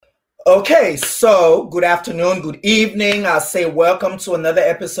Okay, so good afternoon, good evening. I'll say welcome to another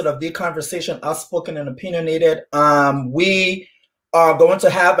episode of The Conversation, Outspoken and Opinionated. We are going to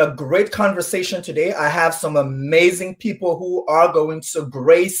have a great conversation today. I have some amazing people who are going to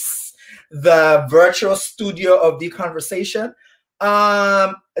grace the virtual studio of The Conversation.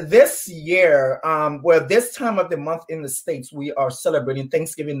 This year, this time of the month in the States, we are celebrating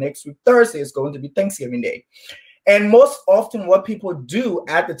Thanksgiving. Next week, Thursday, is going to be Thanksgiving Day. And most often what people do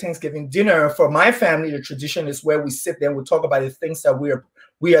at the Thanksgiving dinner, for my family, the tradition is where we sit there and we talk about the things that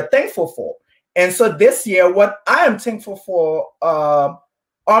we are thankful for. And so this year, what I am thankful for are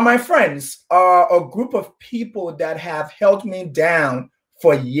my friends, are a group of people that have held me down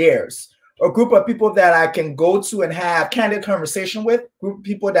for years, a group of people that I can go to and have candid conversation with, group of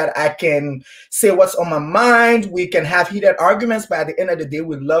people that I can say what's on my mind. We can have heated arguments, but at the end of the day,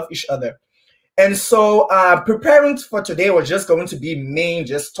 we love each other. And so preparing for today was just going to be me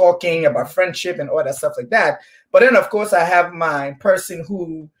just talking about friendship and all that stuff like that. But then, of course, I have my person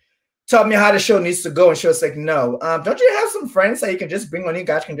who taught me how the show needs to go. And she was like, no, don't you have some friends that you can just bring on? You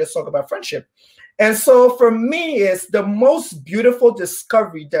guys can just talk about friendship. And so for me, it's the most beautiful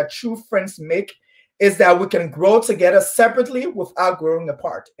discovery that true friends make is that we can grow together separately without growing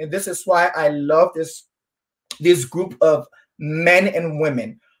apart. And this is why I love this group of men and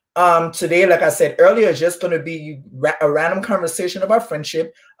women. Today, like I said earlier, is just going to be a random conversation about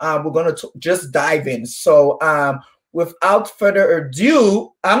friendship. We're going to just dive in. So without further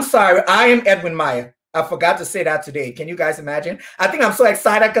ado, I'm sorry, I am Edwin Meyer. I forgot to say that today. Can you guys imagine? I think I'm so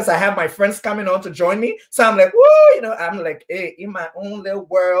excited because I have my friends coming on to join me. So I'm like, woo, I'm like, hey, in my own little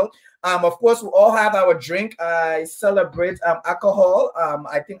world. Of course, we all have our drink. I celebrate alcohol.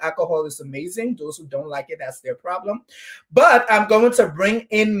 I think alcohol is amazing. Those who don't like it, that's their problem. But I'm going to bring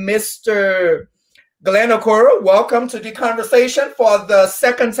in Mr. Glenn Okoro. Welcome to the conversation for the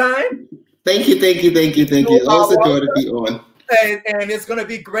second time. Thank you. Also good to be on. And it's going to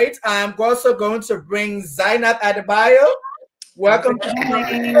be great. I'm also going to bring Zainab Adebayo. Welcome to the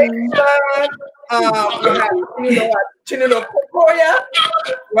conversation. We have Chinelo Kokoya.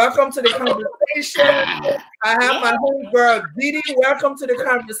 Welcome to the conversation. I have my homegirl Didi. Welcome to the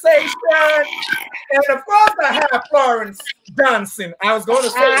conversation. And of course, I have Florence Johnson. I was going to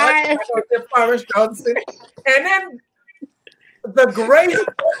say Florence Johnson. And then the great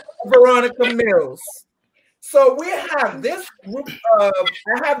Veronica Mills. So we have this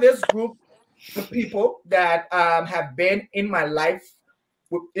group of people that have been in my life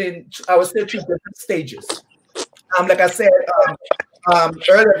in, I would say, two different stages. Like I said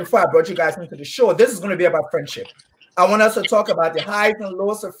earlier before I brought you guys into the show, this is going to be about friendship. I want us to talk about the highs and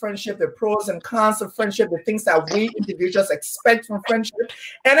lows of friendship, the pros and cons of friendship, the things that we individuals expect from friendship.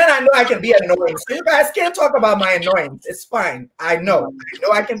 And then I know I can be annoying. So you guys can't talk about my annoyance. It's fine. I know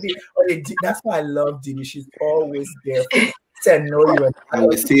I can be. That's why I love Didi. She's always there to annoy you. I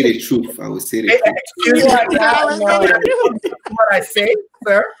will say the truth. Excuse me. What I say,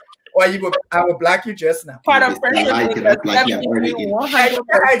 sir? Or I will block you just now. Part of friendship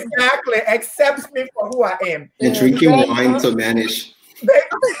exactly. Accepts me for who I am. You're drinking wine to manage.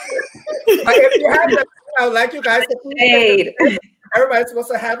 If you have the, I would like you guys to please. Everybody's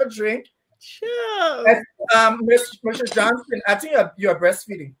supposed to have a drink. Sure. Mrs. Johnson, I think you're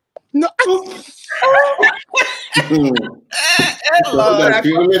breastfeeding. No.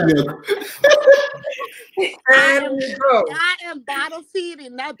 And we go. I am bottle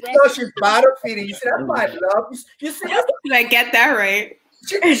feeding, not breastfeeding. So she's bottle feeding. You see, that's why I love. You see, that's I get that right.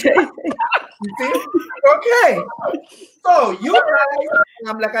 You see? Okay. So you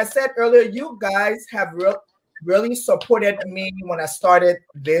guys, like I said earlier, you guys have really supported me when I started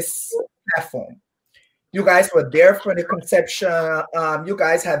this platform. You guys were there for the conception. You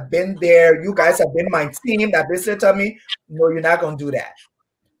guys have been there. You guys have been my team that basically tell me, no, you're not going to do that.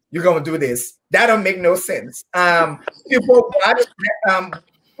 You're going to do this. That don't make no sense. People watch,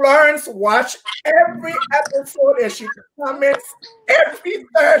 Florence watch every episode and she comments every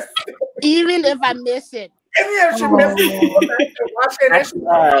Thursday. Even if I miss it. Even if she misses it, watch it and she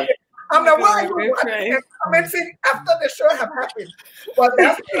I'm like, why are you watching and commenting after the show have happened? Well,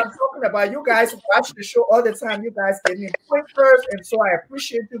 that's what I'm talking about. You guys watch the show all the time. You guys give me pointers, and so I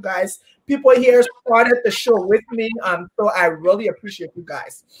appreciate you guys. People here started the show with me, so I really appreciate you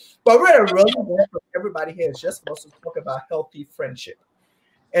guys. But what I really want from everybody here is just for us to talk about healthy friendship.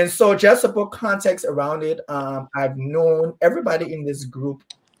 And so just to put context around it, I've known everybody in this group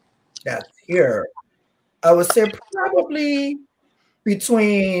that's here. I would say probably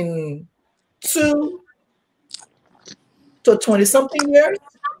between 2 to 20 something years.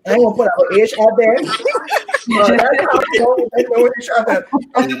 I ain't gonna put our age out there. That's how we know each other.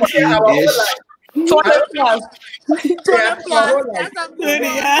 Our whole life. 20 plus. 20 Yeah, our whole plus. life. That's a good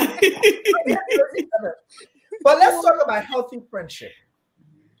one. Yeah. But let's talk about healthy friendship.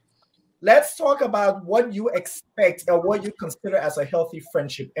 Let's talk about what you expect or what you consider as a healthy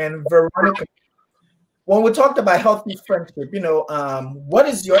friendship. And Veronica, when we talked about healthy friendship, what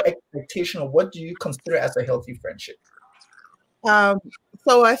is your expectation of what do you consider as a healthy friendship?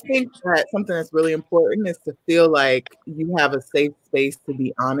 So I think that something that's really important is to feel like you have a safe space to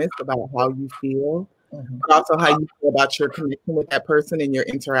be honest about how you feel, but also how you feel about your connection with that person and your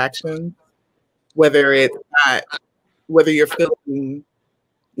interactions. Whether you're feeling,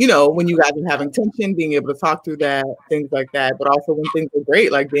 when you guys are having tension, being able to talk through that, things like that, but also when things are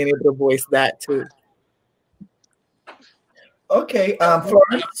great, like being able to voice that too. Okay,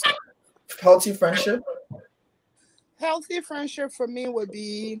 Florence, healthy friendship. Healthy friendship for me would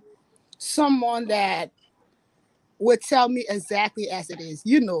be someone that would tell me exactly as it is.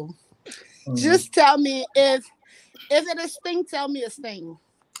 Just tell me if it is thing, tell me it's thing.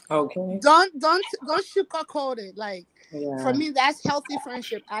 Okay. Don't sugarcoat it. Like for me, that's healthy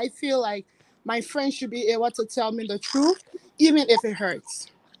friendship. I feel like my friend should be able to tell me the truth, even if it hurts.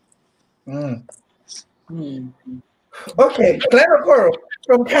 Okay, Clara Coro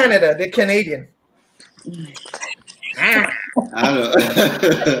from Canada, the Canadian. I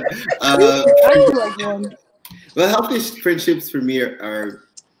don't know. Well, healthy friendships for me are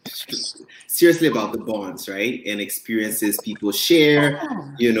seriously about the bonds, right? And experiences people share,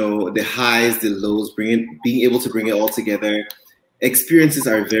 the highs, the lows, being able to bring it all together. Experiences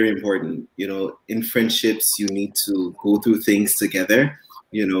are very important. In friendships, you need to go through things together,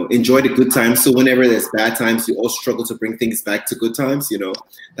 enjoy the good times. So whenever there's bad times, you all struggle to bring things back to good times, that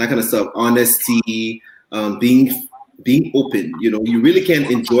kind of stuff. Honesty, being open. You really can't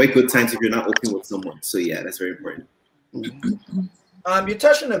enjoy good times if you're not open with someone. So yeah, that's very important. You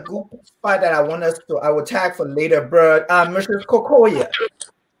touched on a good spot that I will tag for later, but Mrs. Kokoya,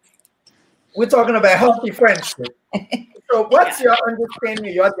 we're talking about healthy friendship. So what's your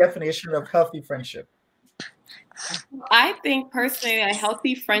understanding, your definition of healthy friendship? I think personally a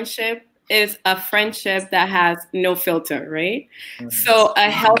healthy friendship is a friendship that has no filter, right? So a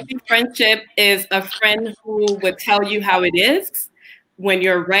healthy friendship is a friend who would tell you how it is. When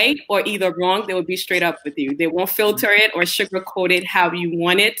you're right or either wrong, they will be straight up with you. They won't filter it or sugarcoat it how you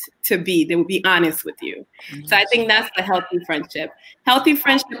want it to be. They will be honest with you. So I think that's the healthy friendship. Healthy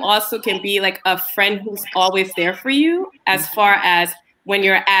friendship also can be like a friend who's always there for you as far as when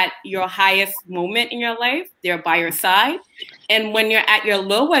you're at your highest moment in your life, they're by your side. And when you're at your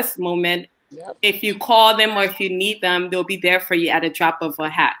lowest moment, if you call them or if you need them, they'll be there for you at a drop of a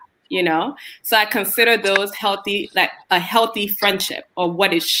hat. So I consider those healthy, like a healthy friendship or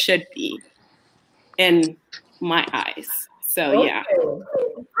what it should be in my eyes. So yeah.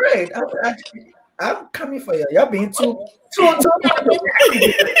 Great. I'm coming for you. You're being too That's a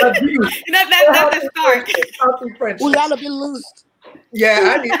start. Healthy friendship. We gotta be loose.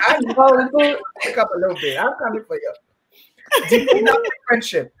 Yeah, I need to pick up a little bit. I'm coming for you. Healthy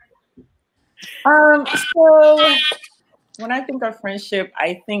friendship. So when I think of friendship,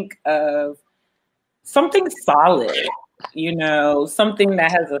 I think of something solid, something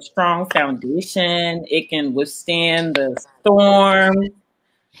that has a strong foundation. It can withstand the storm.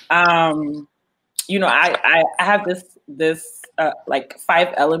 I have this like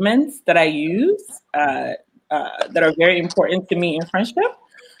 5 elements that I use that are very important to me in friendship.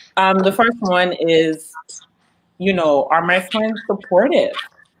 The first one is, are my friends supportive?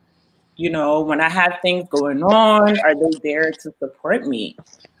 When I have things going on, are they there to support me?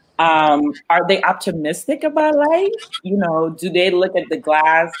 Are they optimistic about life? Do they look at the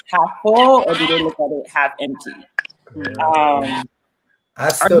glass half full or do they look at it half empty? Are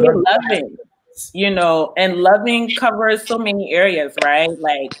they loving? And loving covers so many areas, right?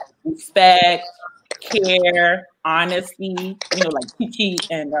 Like respect, care, honesty, like Kiki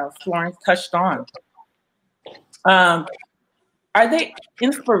and Florence touched on. Are they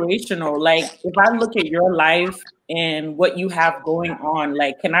inspirational? Like, if I look at your life and what you have going on,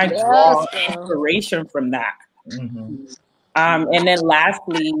 like, can I draw inspiration from that? And then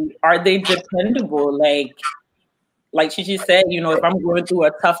lastly, are they dependable? Like Chichi said, if I'm going through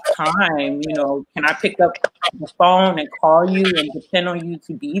a tough time, can I pick up the phone and call you and depend on you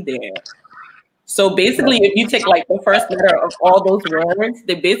to be there? So basically, if you take like the first letter of all those words,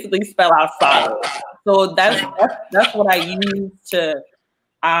 they basically spell out solid. So that's what I use to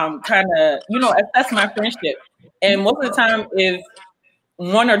kind of, assess my friendship. And most of the time, if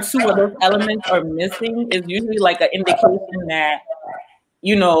 1 or 2 of those elements are missing, is usually like an indication that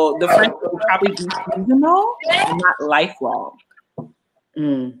you know, the friendship will probably be seasonal and not lifelong.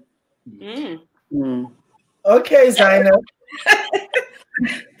 Okay, Zaina.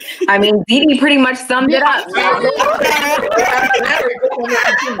 I mean, Dee pretty much summed it up.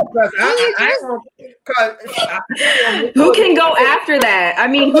 Who can go after that? I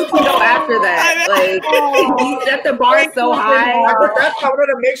mean, who can go after that? Like, you set the bar so high. That's why I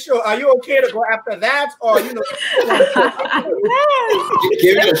wanted to make sure. Are you okay to go after that, or you know?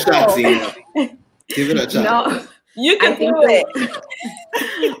 Give it a shot, Zena. Give it a shot. No. You can do it.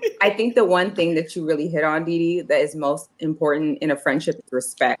 I think the one thing that you really hit on, Dee, that is most important in a friendship is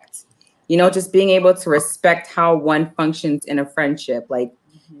respect. You know, just being able to respect how one functions in a friendship. Like,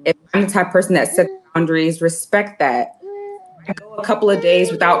 if I'm the type of person that sets boundaries, respect that. I go a couple of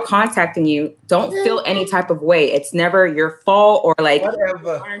days without contacting you, don't feel any type of way. It's never your fault or like,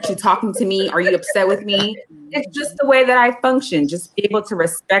 why aren't you talking to me? Are you upset with me? It's just the way that I function. Just be able to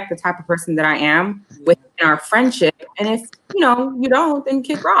respect the type of person that I am within our friendship. And if, you know, you don't, then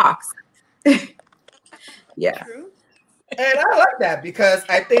kick rocks. Yeah. And I like that because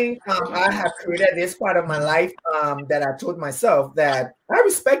I think I have created this part of my life that I told myself that I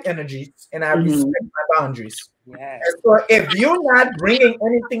respect energies and I respect my boundaries. Yes. And so if you're not bringing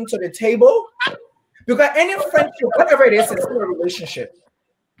anything to the table, because any friendship, whatever it is, it's still a relationship.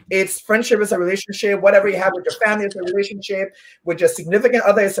 It's friendship is a relationship. Whatever you have with your family is a relationship. With your significant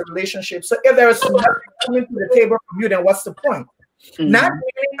other is a relationship. So if there is nothing coming to the table from you, then what's the point? Not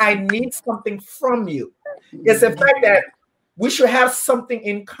meaning I need something from you. It's the fact that we should have something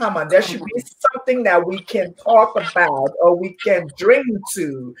in common. There should be something that we can talk about, or we can drink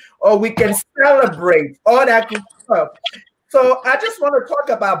to, or we can celebrate, all that good stuff. So I just want to talk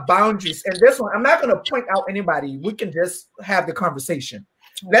about boundaries. And this one, I'm not going to point out anybody. We can just have the conversation.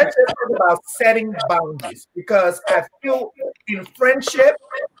 Let's just talk about setting boundaries, because I feel in friendship,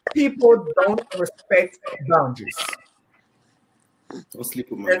 people don't respect boundaries.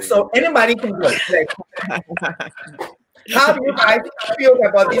 And so anybody can go. Like, how do you guys feel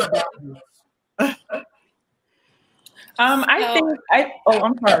about these boundaries?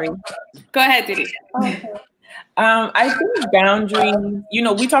 I'm sorry. Go ahead, Didi. I think boundaries, you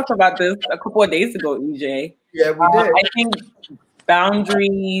know, we talked about this a couple of days ago, EJ. Yeah, we did. I think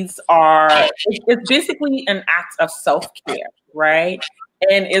boundaries it's basically an act of self-care, right?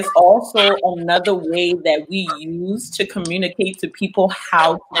 And it's also another way that we use to communicate to people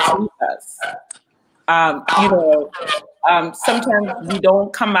how to treat us. Sometimes we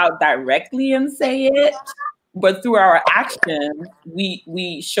don't come out directly and say it, but through our actions,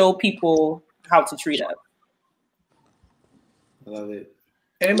 we show people how to treat us. I love it.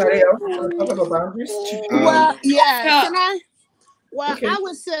 Anybody else want to talk about boundaries? Well, yeah. Can I? Well, okay. I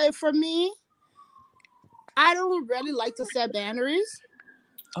would say for me, I don't really like to set boundaries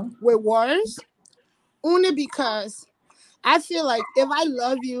with words, only because I feel like if I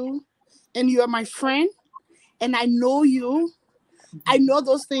love you and you're my friend and I know you, I know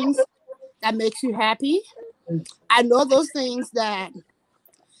those things that makes you happy. I know those things that,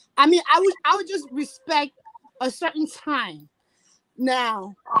 I mean, I would just respect a certain time.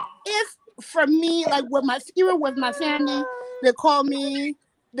 Now, if for me, like even with my family, they call me,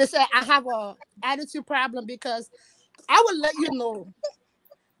 they say I have a attitude problem, because I would let you know.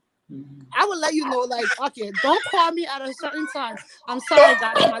 I would let you know, like, okay, don't call me at a certain time. I'm sorry,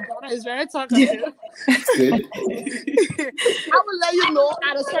 guys. My daughter is very talkative. I would let you know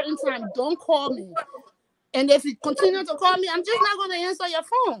at a certain time. Don't call me. And if you continue to call me, I'm just not going to answer your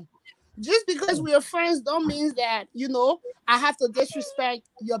phone. Just because we are friends don't mean that, you know, I have to disrespect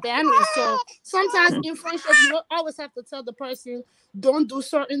your boundaries. So sometimes in friendship, you don't always have to tell the person, don't do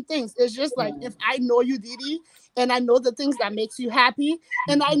certain things. It's just like, if I know you, Didi, and I know the things that makes you happy,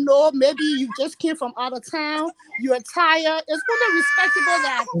 and I know maybe you just came from out of town, you're tired, it's really respectable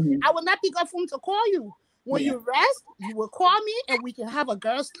that I will not pick up phone to call you. When you rest, you will call me and we can have a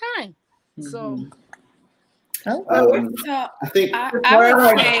girl's time. So, I think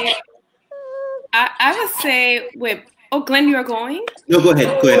I would say with, Glenn, you are going? No, go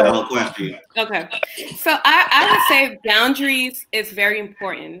ahead. Go ahead. I'll go after you. Okay. So I would say boundaries is very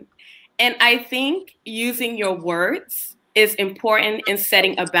important. And I think using your words is important in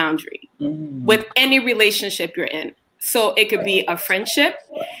setting a boundary with any relationship you're in. So it could be a friendship.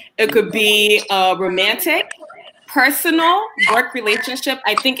 It could be a romantic, personal, work relationship.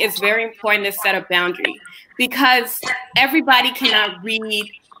 I think it's very important to set a boundary, because everybody cannot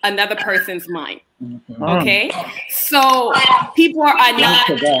read another person's mind. Okay? So people are not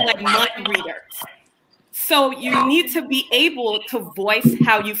like mind readers. So you need to be able to voice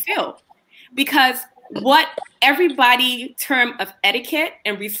how you feel, because what everybody term of etiquette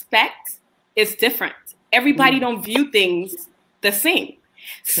and respect is different. Everybody don't view things the same.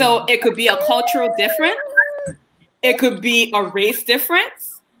 So it could be a cultural difference. It could be a race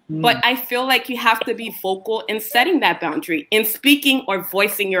difference. But I feel like you have to be vocal in setting that boundary, in speaking or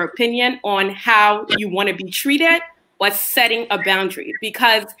voicing your opinion on how you want to be treated or setting a boundary,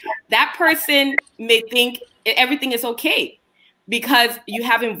 because that person may think everything is okay because you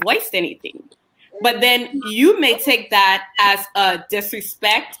haven't voiced anything. But then you may take that as a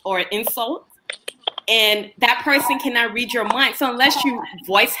disrespect or an insult, and that person cannot read your mind. So unless you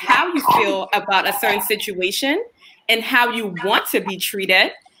voice how you feel about a certain situation and how you want to be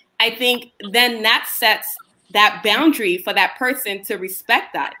treated, I think then that sets that boundary for that person to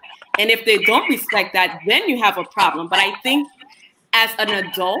respect that. And if they don't respect that, then you have a problem. But I think as an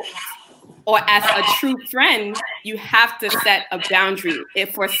adult or as a true friend, you have to set a boundary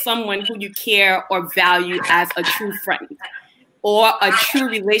for someone who you care or value as a true friend or a true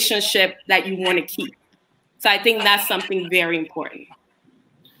relationship that you want to keep. So I think that's something very important.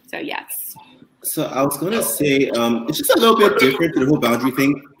 So yes. So I was going to say, it's just a little bit different to the whole boundary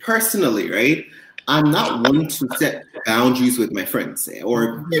thing. Personally, right? I'm not one to set boundaries with my friends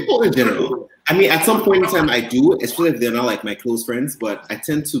or people in general. I mean, at some point in time, I do, especially if they're not like my close friends, but I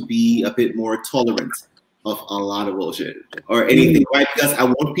tend to be a bit more tolerant of a lot of bullshit or anything, right? Because I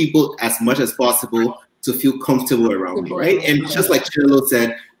want people as much as possible to feel comfortable around me, right? And just like Chilo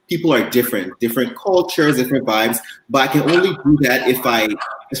said, people are different cultures, different vibes, but I can only do that if I,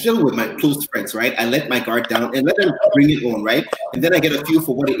 especially with my close friends, right? I let my guard down and let them bring it on, right? And then I get a feel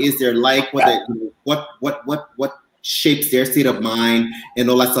for what it is they're like, what shapes their state of mind and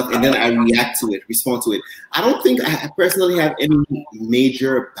all that stuff, and then I react to it, respond to it. I don't think I personally have any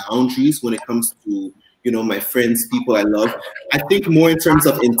major boundaries when it comes to, my friends, people I love. I think more in terms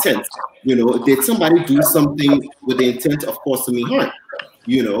of intent. Did somebody do something with the intent of causing me harm?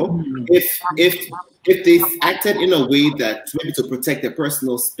 If they acted in a way that maybe to protect their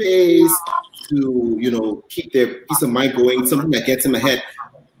personal space, to keep their peace of mind going, something that gets in my head,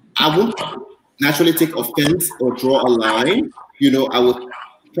 I won't naturally take offense or draw a line. I would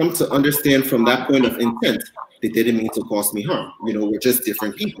come to understand from that point of intent, they didn't mean to cause me harm. We're just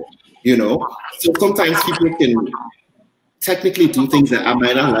different people. So sometimes people can technically do things that I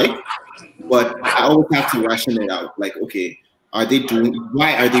might not like, but I always have to ration it out. Like, okay,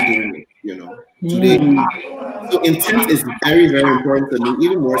 why are they doing it? So intent is very, very important to me,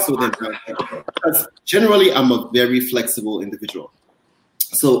 even more so than because generally I'm a very flexible individual.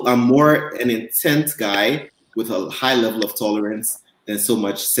 So I'm more an intent guy with a high level of tolerance than so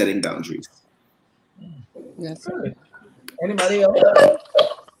much setting boundaries. Yes. Anybody else?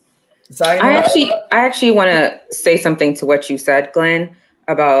 I actually want to say something to what you said, Glenn,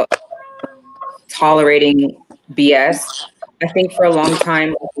 about tolerating BS. I think for a long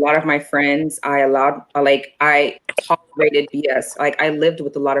time, a lot of my friends, I tolerated BS. Like I lived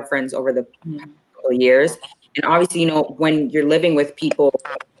with a lot of friends over the past couple of years. And obviously, when you're living with people,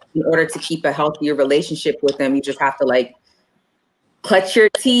 in order to keep a healthier relationship with them, you just have to clutch your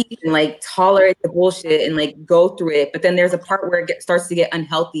teeth and tolerate the bullshit and go through it. But then there's a part where it starts to get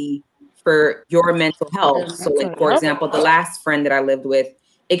unhealthy for your mental health. So for example, the last friend that I lived with,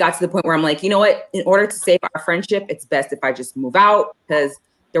 it got to the point where I'm like, you know what, in order to save our friendship, it's best if I just move out, because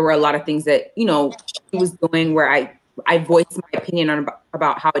there were a lot of things that, she was doing where I voiced my opinion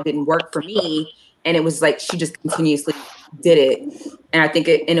about how it didn't work for me. And it was like, she just continuously did it. And I think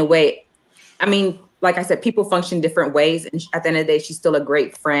in a way, I mean, like I said, people function different ways. And at the end of the day, she's still a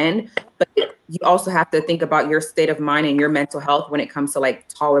great friend. But you also have to think about your state of mind and your mental health when it comes to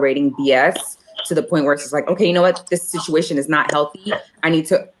tolerating BS to the point where it's just like, okay, you know what? This situation is not healthy. I need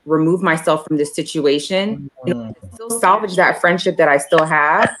to remove myself from this situation and still salvage that friendship that I still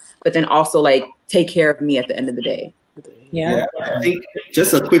have, but then also take care of me at the end of the day. Yeah. I think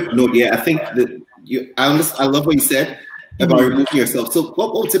just a quick note. Yeah, I think that I love what you said about removing yourself. So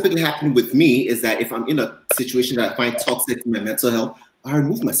what will typically happen with me is that if I'm in a situation that I find toxic to my mental health, I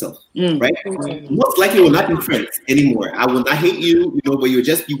remove myself, right? Most likely we'll not be friends anymore. I will not hate you, but you'll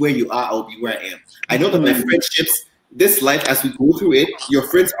just be where you are. I'll be where I am. I know that my friendships, this life, as we go through it, your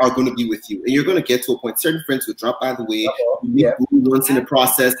friends are going to be with you. And you're going to get to a point. Certain friends will drop out of the way. You meet once in the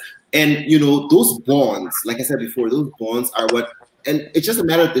process. And, those bonds, like I said before, those bonds are what, and it's just a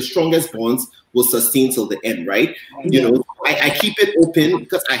matter of the strongest bonds will sustain till the end, right? I keep it open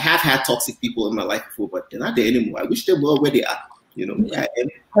because I have had toxic people in my life before, but they're not there anymore. I wish they were where they are.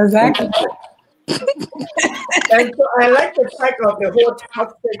 Exactly. And so I like the fact of the whole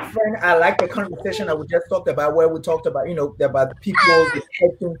toxic friend. I like the conversation that we just talked about, where we talked about, about people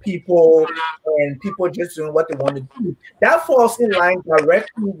respecting people and people just doing what they want to do. That falls in line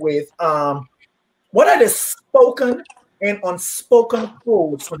directly with what are the spoken and unspoken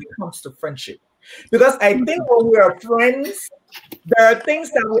codes when it comes to friendship. Because I think when we are friends, there are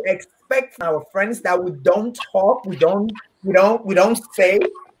things that we expect from our friends that we don't talk, we don't say,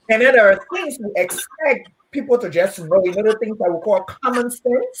 and then there are things we expect people to just know. The things that we call common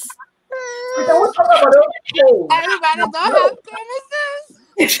sense. So can we talk about those codes? Everybody don't have common sense.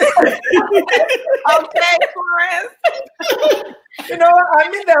 Okay, Florence. I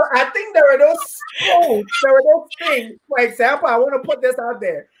mean, I think there are those codes, there are those things. For example, I want to put this out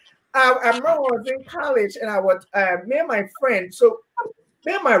there. I remember I was in college and I was me and my friend. So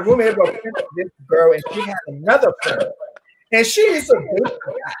me and my roommate were friends with this girl, and she had another friend, and she used to date the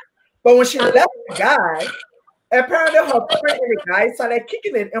guy. But when she left the guy, apparently her friend and the guy started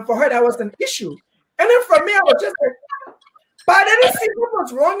kicking it, and for her that was an issue. And then for me, I was just like, but I didn't see what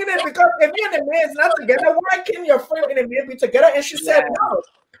was wrong in it, because if you and the man is not together, why can't your friend and the man be together? And she said, no,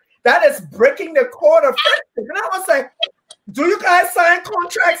 that is breaking the code of friendship. And I was like, do you guys sign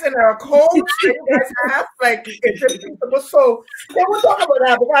contracts and there are codes that you guys have? Like, it's just so they will talk about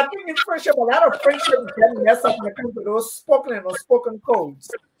that. But I think in friendship, a lot of friendship is getting messed up when it comes to those spoken and unspoken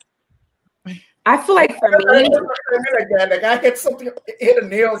codes. I feel like for me, like I hit a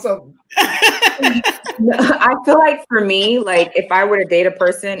nail or something. I feel like for me, like if I were to date a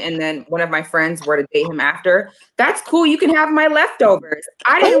person and then one of my friends were to date him after, that's cool. You can have my leftovers.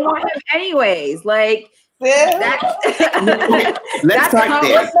 I didn't want him anyways. Like, let's start there. Let's start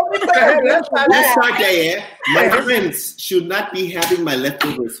there. Yeah? My friends should not be having my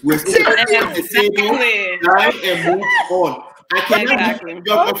leftovers. We're supposed to sit at the table, dine, and move on. I cannot. My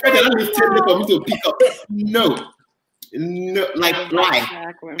friend cannot leave 10 minutes for me to pick up. No, like why?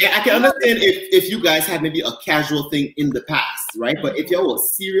 Exactly. I can understand if you guys had maybe a casual thing in the past, right? But if y'all were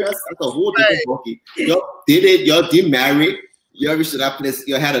serious, that's a whole different ballgame. Y'all did it. Y'all did marry. Y'all reached that place.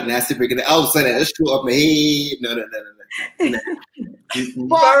 Y'all had a nasty break, and all of a sudden, let's show up. Hey, no.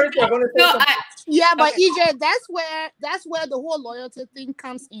 But EJ, that's where the whole loyalty thing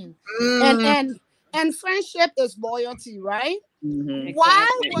comes in, and friendship is loyalty, right? Mm-hmm. Why?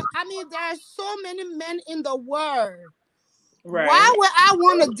 There are so many men in the world. Right. Why would I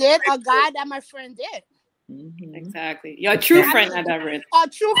want to date a guy that my friend did? Mm-hmm. Exactly. Your true friend at that rate. A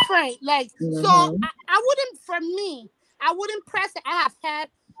true friend, like so. I wouldn't. For me, I wouldn't press it. I have had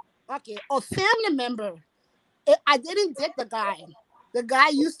a family member. I didn't date the guy. The guy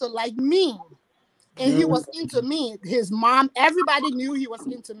used to like me, and he was into me. His mom, everybody knew he was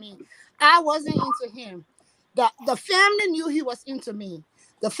into me. I wasn't into him. The family knew he was into me.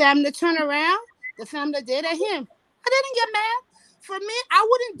 The family turned around. The family dated him. I didn't get mad. For me, I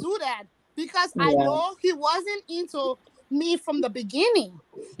wouldn't do that because I know he wasn't into me from the beginning.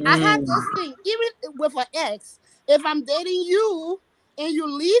 I had this thing, even with an ex. If I'm dating you and you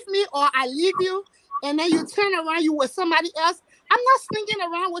leave me, or I leave you, and then you turn around, you with somebody else, I'm not sticking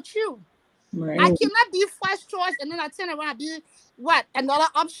around with you. Right. I cannot be first choice and then I turn around and be what? Another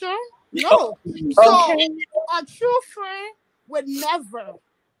option? No. So a true friend would never.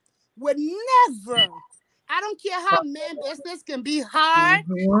 I don't care how man business can be hard.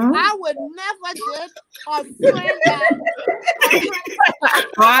 I would never date a friend that.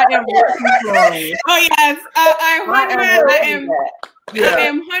 I am working. Oh yes, I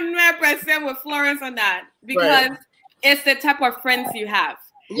am 100% with Florence on that, because it's the type of friends you have.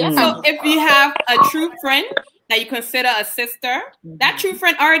 Yeah. So if you have a true friend that you consider a sister, that true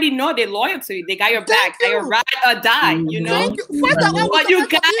friend already know they're loyal to you. They got your back. They ride or die. You know. First of all, what you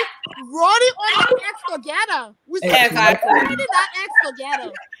got? Rolling on our ex together. Exactly. That ex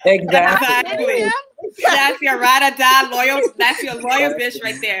together. Exactly. That's your ride or die loyal. That's your loyal bitch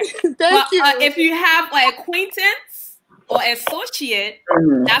right there. Thank you. If you have like acquaintance or associate,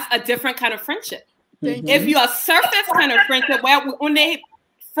 that's a different kind of friendship. If you're a surface kind of friendship, where we only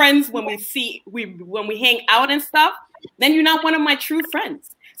friends when we hang out and stuff, then you're not one of my true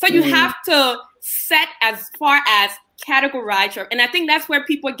friends. So you have to set as far as categorize your, and I think that's where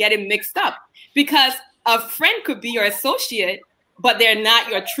people get it mixed up, because a friend could be your associate, but they're not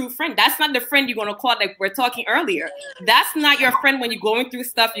your true friend. That's not the friend you're going to call, like we're talking earlier. That's not your friend when you're going through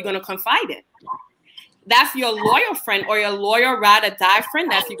stuff you're going to confide in. That's your loyal friend, or your loyal ride or die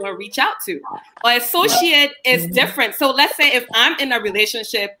friend that you're going to reach out to. Or associate is different. So let's say if I'm in a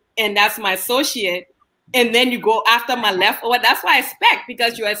relationship and that's my associate, and then you go after my leftover, that's why I expect,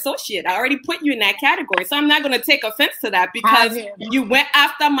 because you're associate. I already put you in that category. So I'm not going to take offense to that because you went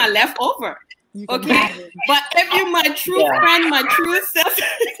after my leftover. Okay, but if you're my true friend, my true sister,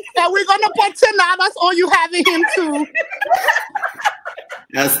 and we're gonna put $10 on you having him too.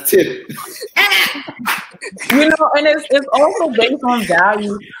 That's tip. You know, and it's also based on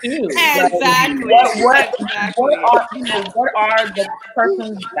values too. Exactly. Like, what are the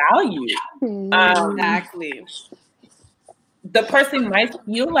person's values? Exactly. The person might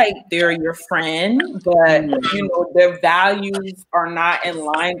feel like they're your friend, but you know their values are not in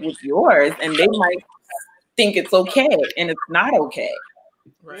line with yours, and they might think it's okay, and it's not okay.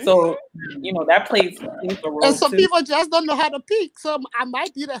 Right. So you know that plays a role. And some too. people just don't know how to peak. So I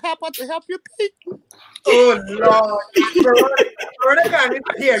might be the helper to help you peak. Oh Lord, Veronica, I need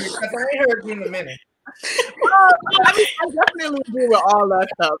to hear you because I ain't heard you in a minute. I definitely agree with all that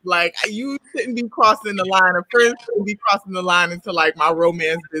stuff. Like, you shouldn't be crossing the line, or friends shouldn't be crossing the line into like my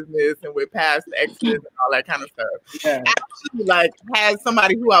romance business and with past exes and all that kind of stuff. Yeah. I actually like had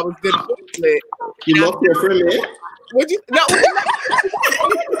somebody who I was good with. You lost your friend, man? Would you? No.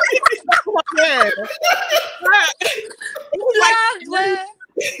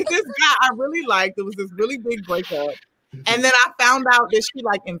 This guy I really liked. It was this really big breakup. And then I found out that she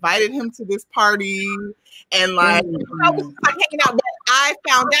like invited him to this party, and like I was like hanging out. But I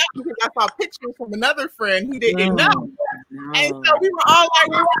found out because I saw pictures from another friend who didn't know, and so we were all like,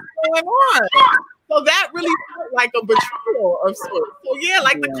 "What's going on?" So that really felt like a betrayal of sorts. So yeah,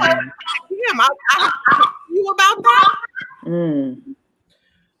 like the club, I you about that.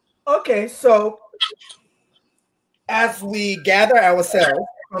 Okay, so as we gather ourselves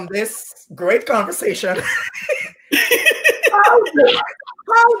from this great conversation. How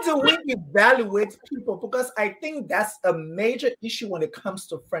do we evaluate people? Because I think that's a major issue when it comes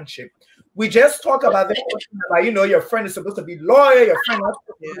to friendship. We just talk about this, like, you know, your friend is supposed to be loyal, your friend is supposed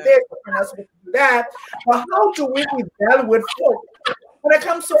to do this, your friend is supposed to do that. But how do we evaluate folks when it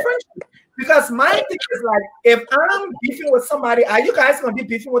comes to friendship? Because my thing is like, if I'm beefing with somebody, are you guys going to be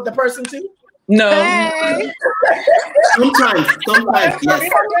beefing with the person too? No. Hey. Sometimes, yes.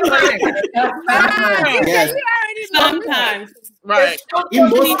 Yes. Sometimes. Right. In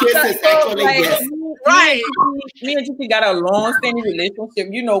most cases, actually, yes. Right. Me and Gigi got a long-standing relationship.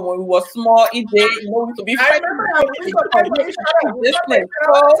 You know, when we were small, we used to be friends.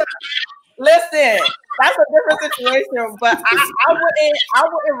 Listen, that's a different situation, but I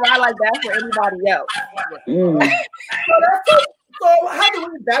wouldn't ride like that for anybody else. So how do we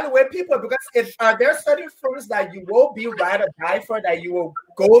evaluate people? Because if there are certain friends that you will be ride or die for, that you will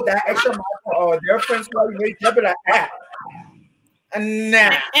go that extra mile for, or their friends who you may jump like that. And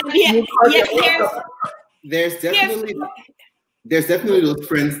there's definitely those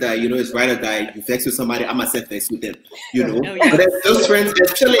friends that, you know, it's ride or die. You flex with somebody, I'm gonna set flex with them, you know. But there's those friends,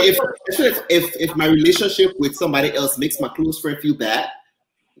 especially if my relationship with somebody else makes my close friend feel bad,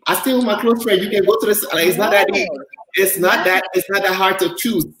 I stay with my close friend. You can go to this. Like, it's not that easy. It's not that hard to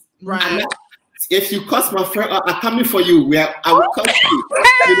choose. Right. If you cost my friend, I'm coming for you. I will cost you.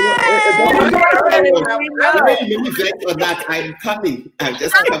 You know, vex or that, I'm coming. I'm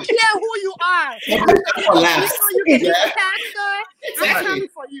just I don't care who you are. You can be a pastor. I'm coming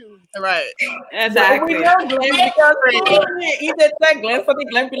for you. Right. Exactly. We know Glenn because either like Glenn for me,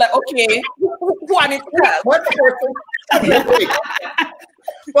 Glenn be like, okay, who I need to tell? What's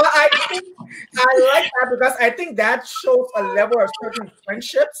Well, I like that because I think that shows a level of certain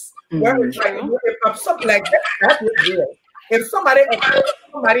friendships where it's like, if something like that's real. If somebody that I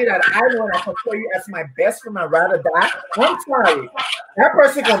know and I consider you as my best friend, I'd rather die, I'm sorry. That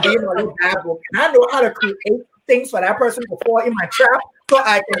person can be in my little bad book. And I know how to create things for that person to fall in my trap so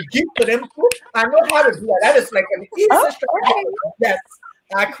I can give to them too. I know how to do that. That is like an easy strategy. Yes,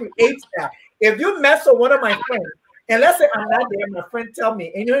 I create that. If you mess with one of my friends, and let's say I'm not there, my friend tell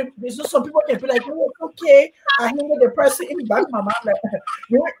me, and you know, there's just some people can be like, oh, it's okay. I hear the person in the back of my mind, like,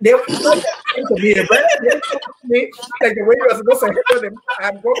 you know, they were like to me, like the way you were supposed to handle them.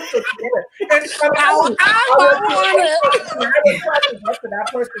 I'm going to together. And I would try to get to that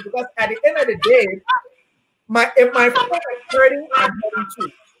person because at the end of the day, if my friend is hurting, I'm hurting too.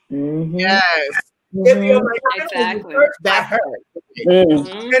 Yes. If you're my friend, that hurt. And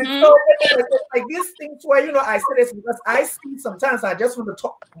so it's like these things where, you know, I say this because I see sometimes I just want to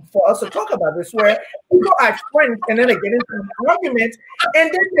talk for us to talk about this where people are friends and then they get into an argument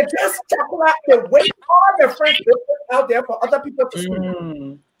and then they just tackle out the way all their friends out there for other people to see. I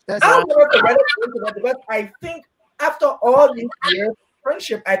don't want to into that because I think after all these years of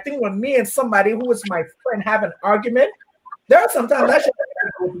friendship, I think when me and somebody who is my friend have an argument, there are sometimes I should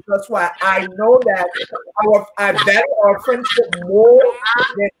because why I know that I value our friendship more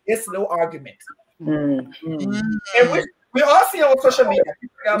than this little argument. And We all see on social media.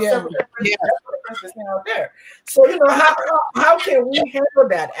 Several friends out there. So how can we handle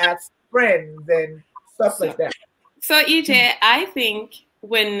that as friends and stuff like that? So EJ, I think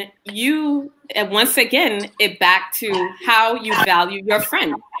when you, once again, it back to how you value your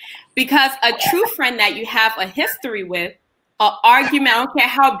friend, because a true friend that you have a history with, an argument, I don't care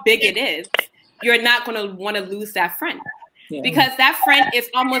how big it is, you're not going to want to lose that friend. Yeah. Because that friend is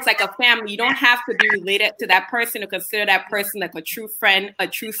almost like a family. You don't have to be related to that person to consider that person like a true friend, a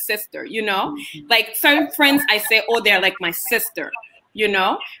true sister, Like certain friends, I say, oh, they're like my sister,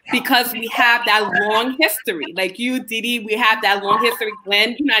 because we have that long history. Like you, Didi, we have that long history.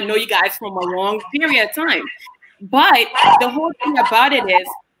 Glenn, I know you guys from a long period of time. But the whole thing about it is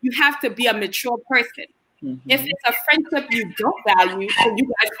you have to be a mature person. Mm-hmm. If it's a friendship you don't value, so you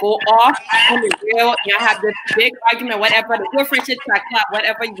guys go off on the real, have this big argument, whatever, the real friendship track,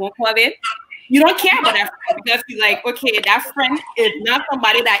 whatever you want to call it, you don't care about that friend because you're like, okay, that friend is not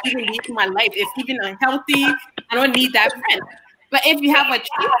somebody that even needs in my life. It's even unhealthy. I don't need that friend. But if you have a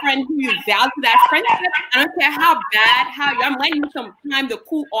true friend who you value that friendship, I don't care how bad, I'm letting you some time to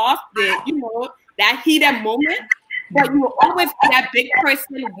cool off that heated moment. But you will always be that big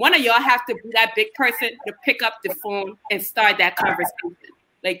person. One of y'all have to be that big person to pick up the phone and start that conversation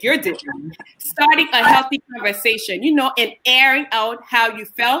like you're doing. Starting a healthy conversation, and airing out how you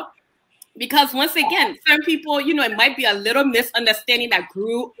felt. Because once again, certain people, it might be a little misunderstanding that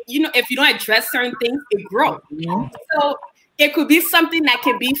grew. If you don't address certain things, it grows. Mm-hmm. So it could be something that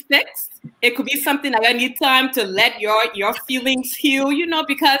can be fixed. It could be something that you need time to let your feelings heal,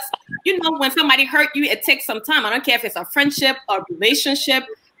 because, when somebody hurt you, it takes some time. I don't care if it's a friendship or relationship,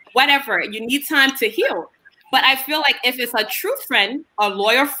 whatever. You need time to heal. But I feel like if it's a true friend, a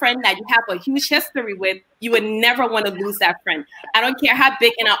loyal friend that you have a huge history with, you would never want to lose that friend. I don't care how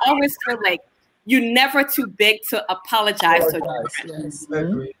big. And I always feel like you're never too big to apologize to your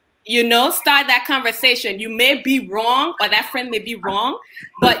friend. Yes. Start that conversation. You may be wrong, or that friend may be wrong,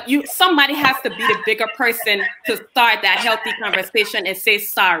 but somebody has to be the bigger person to start that healthy conversation and say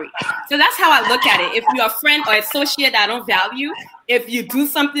sorry. So that's how I look at it. If you're a friend or associate that I don't value, if you do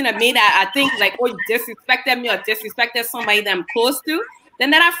something to me that I think like, oh, you disrespected me or disrespected somebody that I'm close to,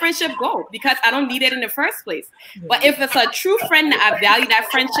 then let our friendship go because I don't need it in the first place. But if it's a true friend that I value that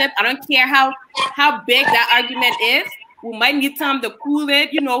friendship, I don't care how big that argument is. We might need time to cool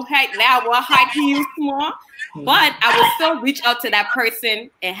it, high heels small, but I will still reach out to that person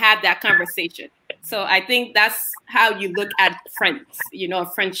and have that conversation. So I think that's how you look at friends,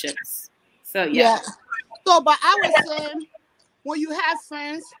 friendships. So yeah. So, but I would say when you have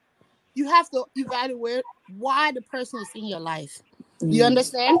friends, you have to evaluate why the person is in your life. You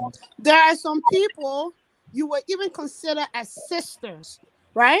understand? There are some people you would even consider as sisters,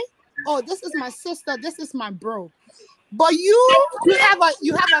 right? Oh, this is my sister. This is my bro. But you have a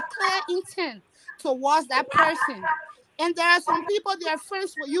clear intent towards that person. And there are some people that are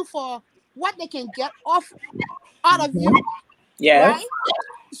friends with you for what they can get out of you. Yes. Right?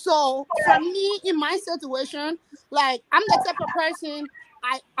 So for me, in my situation, like I'm the type of person,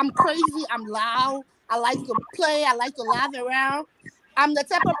 I'm crazy, I'm loud, I like to play, I like to laugh around. I'm the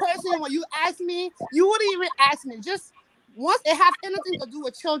type of person when you ask me, you wouldn't even ask me. Just once it has anything to do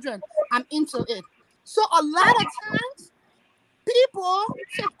with children, I'm into it. So a lot of times, people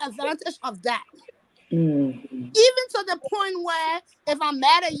take advantage of that. Even to the point where if I'm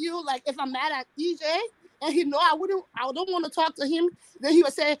mad at you, like if I'm mad at EJ, and he know I don't want to talk to him, then he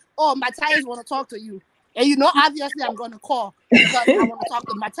would say, "Oh, Matthias want to talk to you," and obviously I'm going to call because I want to talk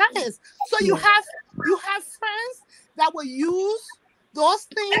to Matthias. So you have friends that will use those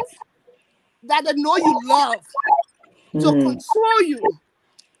things that they know you love to control you.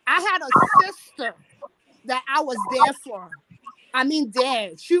 I had a sister that I was there for. I mean,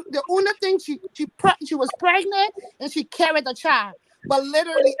 there. The only thing she was pregnant and she carried a child, but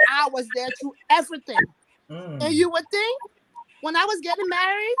literally I was there through everything. And you would think when I was getting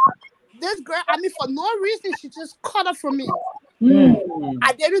married, this girl, for no reason, she just cut off from me.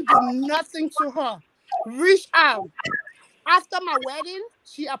 I didn't do nothing to her. Reach out. After my wedding,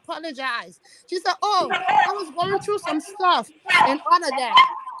 she apologized. She said, "Oh, I was going through some stuff and all of that."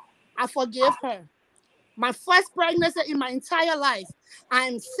 I forgive her. My first pregnancy in my entire life. I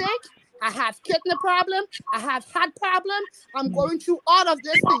am sick. I have kidney problem. I have heart problem. I'm going through all of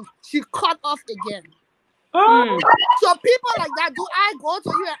these things. She cut off again. So people like that, do I go to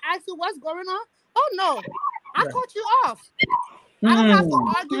you and ask you what's going on? Oh no, I cut you off. I don't have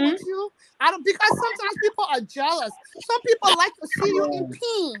to argue with you. Because sometimes people are jealous. Some people like to see you in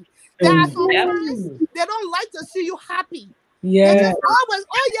pain. There are some friends, they don't like to see you happy. Yeah. They just always,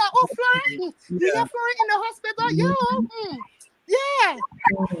 oh yeah, oh Florence, you hear Florence in the hospital? Yeah.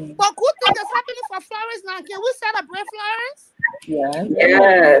 But good thing is happening for Florence now. Can we celebrate Florence?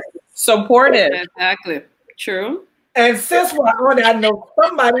 Yes. Supportive. Exactly. True. And since we're on that note,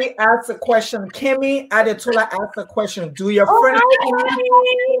 somebody asked a question. Kimmy Adetola asked a question. Do your friends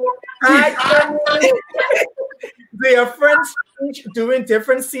do your friends change during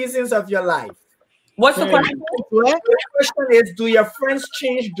different seasons of your life? What's the question? The question is, do your friends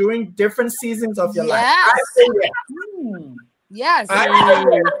change during different seasons of your life? I say yes. Yes. I say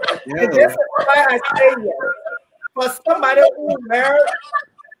yes. And this is why I say yes. For somebody who married,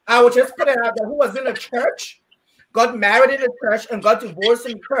 I would just put it out there, who was in a church, got married in a church, and got divorced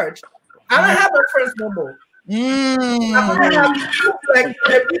in church. I don't have no friends no more. I have like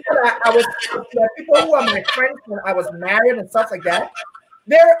the people that the people who are my friends when I was married and stuff like that.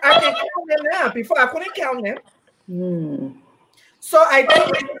 I can count them now. Before I couldn't count them. So I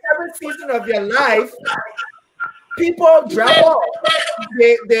think in every season of your life, people drop off.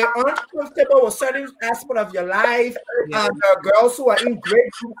 They aren't comfortable with certain aspect of your life. There are girls who are in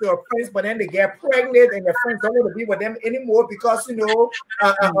great groups of friends, but then they get pregnant and their friends don't want to be with them anymore because they are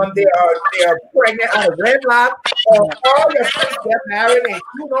pregnant out of wedlock. Or all your friends get married and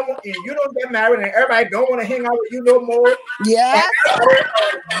you don't get married and everybody don't want to hang out with you no more. Yeah.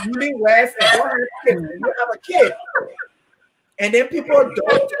 Really west and don't have kids. And you have a kid, and then people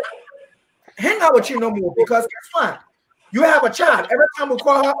don't hang out with you no more because guess what? You have a child. Every time we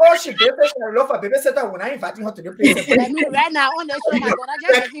call her, oh, she babysitter. I love her babysitter when I inviting her to the place. Right now on the show, my God,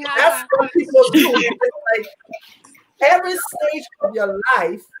 that's what people do. Like every stage of your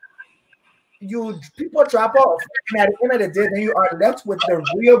life, people drop off, and at the end of the day, then you are left with the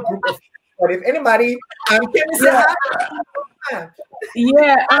real group of. But if anybody, can you say hi?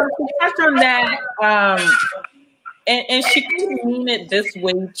 Yeah, to touch on that, and she could mean it this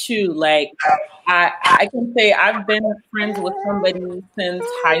way too. Like I can say I've been friends with somebody since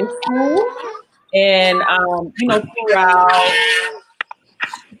high school, and throughout.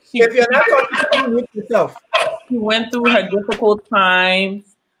 If you're not talking with yourself, she went through her difficult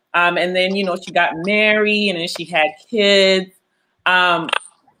times, and then she got married, and then she had kids.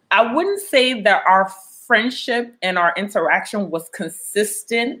 I wouldn't say that our friendship and our interaction was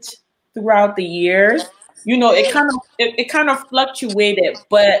consistent throughout the years. It kind of fluctuated,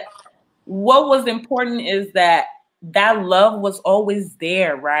 but what was important is that love was always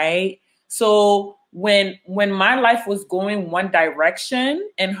there, right? So when my life was going one direction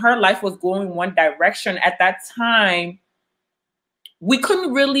and her life was going one direction at that time, we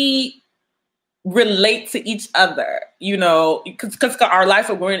couldn't really relate to each other, because our lives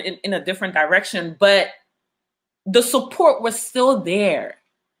were going in a different direction, but the support was still there.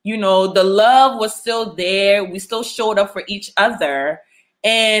 The love was still there. We still showed up for each other.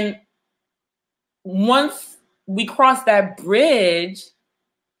 And once we crossed that bridge,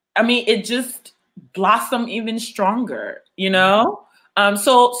 it just blossomed even stronger,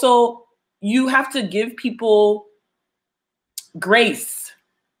 So you have to give people grace,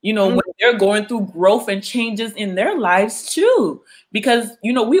 when they're going through growth and changes in their lives too, because,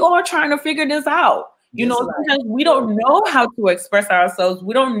 we all trying to figure this out. Sometimes we don't know how to express ourselves.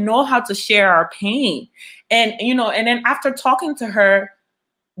 We don't know how to share our pain. And, and then after talking to her,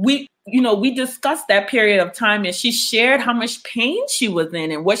 we discussed that period of time, and she shared how much pain she was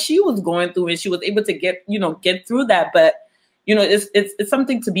in and what she was going through. And she was able to get through that. But, it's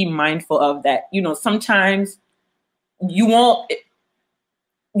something to be mindful of, that, sometimes your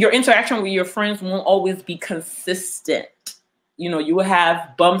interaction with your friends won't always be consistent. You will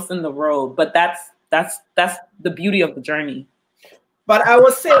have bumps in the road, but that's the beauty of the journey. But I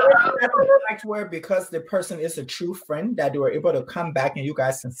would say that's where, because the person is a true friend, that they were able to come back and you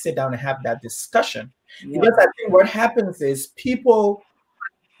guys can sit down and have that discussion. Yeah. Because I think what happens is people,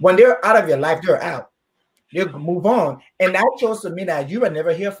 when they're out of your life, they're out. They move on. And that shows to me that you were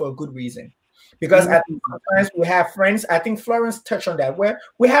never here for a good reason. Because I think sometimes we have friends, I think Florence touched on that, where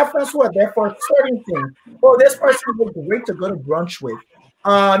we have friends who are there for certain things. Oh, this person would be great to go to brunch with.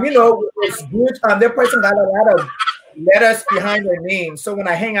 It's good. That person got a lot of letters behind their name. So when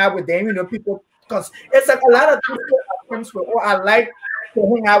I hang out with them, people, because it's like a lot of people are friends with, I like to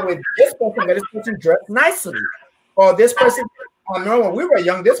hang out with this person, but this person dressed nicely. Or this person, I remember when we were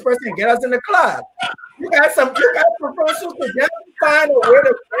young, this person get us in the club. You got some friends who could just find a way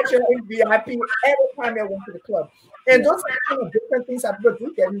to get you in VIP every time they went to the club. And those are kind of different things that people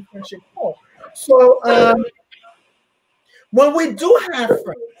do get in friendship for. So when we do have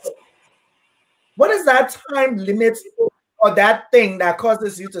friends, what is that time limit or that thing that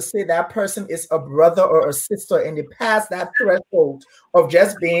causes you to say that person is a brother or a sister, and you pass that threshold of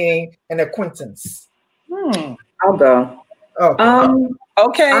just being an acquaintance? I'll go. Okay.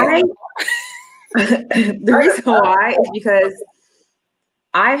 Okay. The reason why is because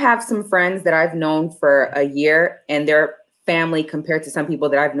I have some friends that I've known for a year, and their family compared to some people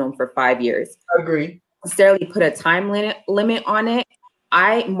that I've known for 5 years. Agree. Necessarily put a time limit on it.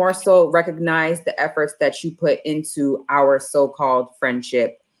 I more so recognize the efforts that you put into our so-called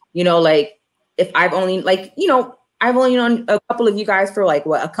friendship. You know, like if I've only I've only known a couple of you guys for like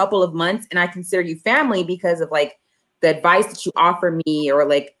a couple of months, and I consider you family because of like the advice that you offer me, or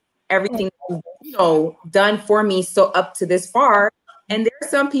like everything you've done for me so up to this far. And there are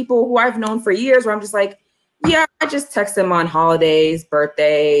some people who I've known for years where I'm just like, yeah, I just text them on holidays,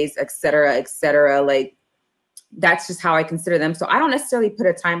 birthdays, et cetera, like that's just how I consider them. So I don't necessarily put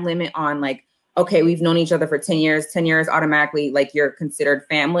a time limit on like, okay, we've known each other for 10 years automatically, like you're considered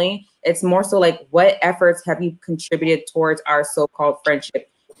family. It's more so like, what efforts have you contributed towards our so-called friendship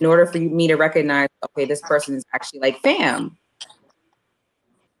in order for me to recognize, okay, this person is actually like fam.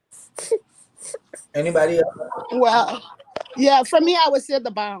 Anybody else? Well, yeah, for me, I would say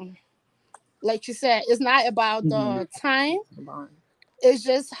the bond. Like you said, it's not about the time. It's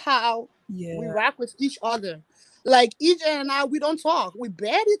just how we rock with each other. Like EJ and I, we don't talk. We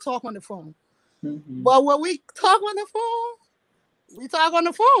barely talk on the phone. But when we talk on the phone, we talk on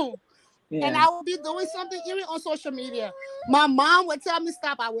the phone. Yeah. And I will be doing something even on social media. My mom would tell me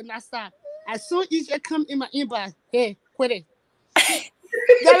stop. I would not stop. As soon as EJ come in my inbox, hey, quit it.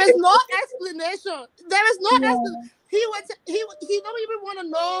 There is no explanation. There is no explanation. He don't even want to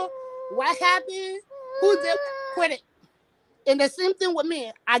know what happened, who did, quit it. And the same thing with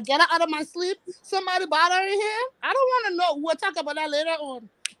me. I get out of my sleep, somebody bothering him. I don't want to know. We'll talk about that later on.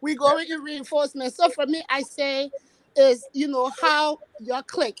 We go in reinforcement. So for me, I say is, how your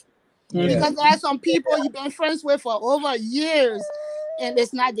click. Yeah. Because there are some people you've been friends with for over years and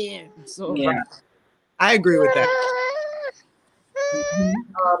it's not there. So I agree with that.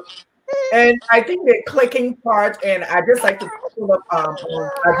 And I think the clicking part, and I just like to pull up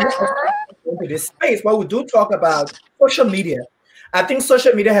into this space, but we do talk about social media. I think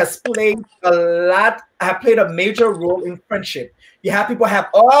social media has played a major role in friendship. You have people have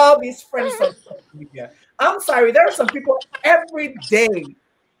all these friends on social media. I'm sorry, there are some people every day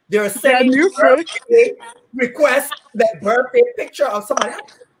they're sending birthday requests, that birthday picture of somebody.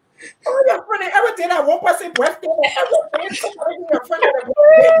 Oh, your friend ever did that one person birthday? Every day somebody your friend at a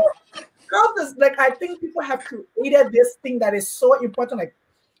birthday. Like, I think people have created this thing that is so important. Like,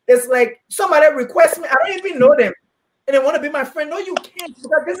 it's like somebody requests me, I don't even know them, and they want to be my friend. No, you can't,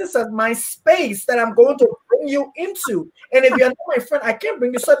 because this is my space that I'm going to bring you into. And if you're not my friend, I can't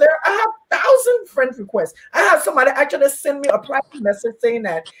bring you. So I have 1,000 friend requests. I have somebody actually send me a private message saying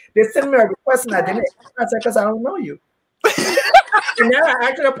that they send me a request and I didn't answer because I don't know you. And now I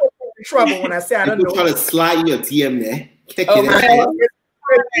actually put me in trouble when I say I don't know. People trying to slide your DM there. You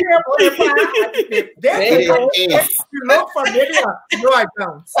look familiar. No, I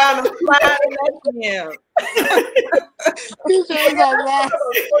don't.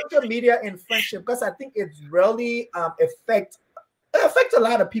 Social media and friendship, because I think it's really affect a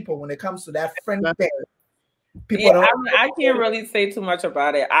lot of people when it comes to that friend thing. I can't really say too much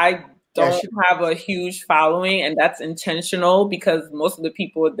about it. I don't have a huge following, and that's intentional because most of the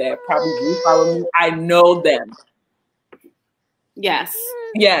people that probably do follow me, I know them. Yes.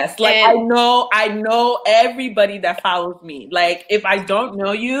 Like, and I know everybody that follows me. Like, if I don't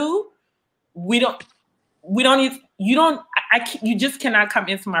know you, you just cannot come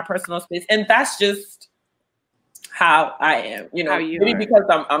into my personal space. And that's just how I am, maybe because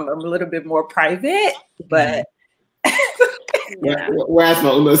I'm a little bit more private, but where's my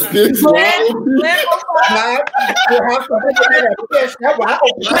own space?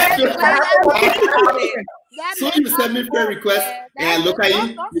 So you send me friend request and I look at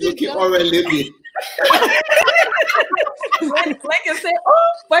you looking already living. Like I said,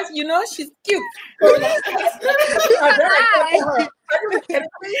 but she's cute.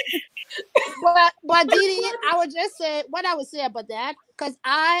 But Didi, I would just say what I would say about that, because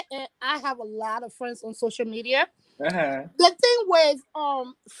I have a lot of friends on social media. The thing with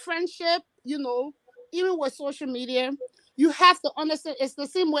friendship, even with social media, you have to understand it's the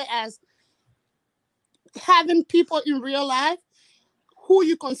same way as having people in real life who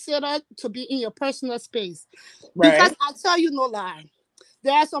you consider to be in your personal space. Right. Because I tell you no lie,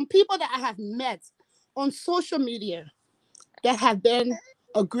 there are some people that I have met on social media that have been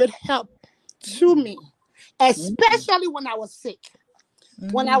a good help to me, especially when I was sick.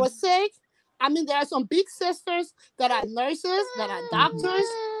 When I was sick, I mean, there are some big sisters that are nurses, that are doctors,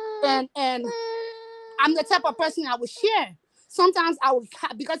 and I'm the type of person I would share. Sometimes I would,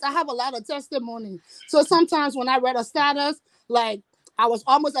 because I have a lot of testimony. So sometimes when I read a status, like I was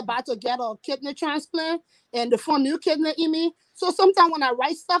almost about to get a kidney transplant and the phone new kidney in me. So sometimes when I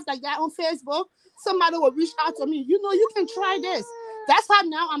write stuff like that on Facebook, somebody will reach out to me. You know, you can try this. That's how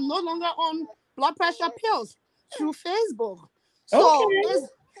now I'm no longer on blood pressure pills through Facebook. So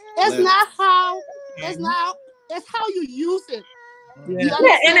it's not how, it's how you use it.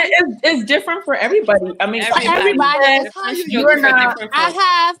 Yeah, and it's different for everybody. I mean, everybody is how you use it.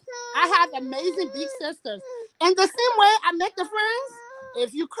 I have amazing big sisters. And the same way I make the friends,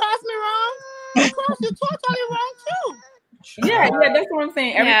 if you cross me wrong, of course you're totally wrong too. Yeah, that's what I'm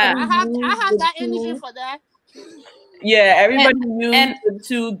saying. Yeah, I have that energy for that. Yeah, everybody uses the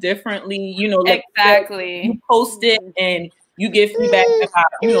two differently. You know, like exactly. You post it and you get feedback about,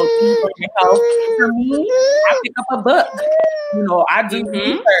 you know, things on your health. For me, I pick up a book. You know, I do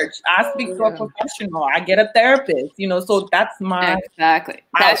research. I speak to a professional. I get a therapist. You know, so that's my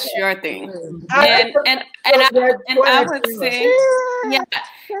That's your thing. And I would say,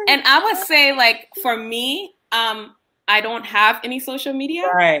 and I would say, like, for me, I don't have any social media.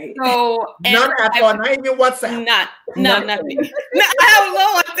 Right. So none at all. Not even WhatsApp. Nothing. I have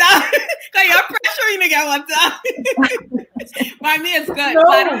no WhatsApp. Cause you're pressuring to get WhatsApp. But I mean, it's good. No.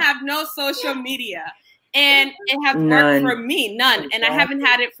 I don't have no social media. And it has worked for me, none. And I haven't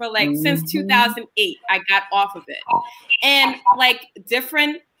had it for like since 2008. I got off of it. And like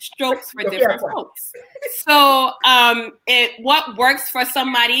different strokes for different folks. So what works for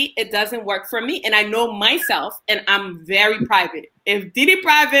somebody, it doesn't work for me. And I know myself, and I'm very private. If Didi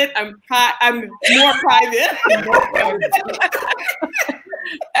private, I'm more private.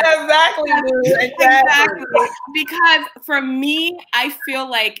 Exactly. Because for me, I feel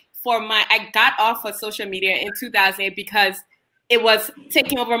like I got off of social media in 2008 because it was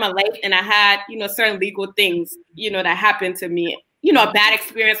taking over my life, and I had, you know, certain legal things, you know, that happened to me, you know, a bad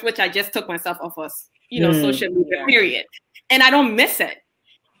experience, which I just took myself off of, you know, social media, period. And I don't miss it.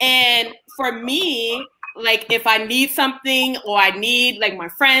 And for me, like if I need something or I need like my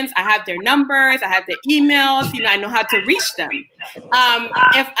friends, I have their numbers, I have their emails, you know, I know how to reach them.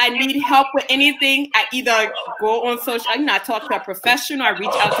 If I need help with anything, I either go on social, you know, I talk to a professional, I reach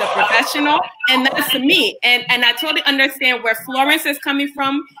out to a professional, and that's me. And I totally understand where Florence is coming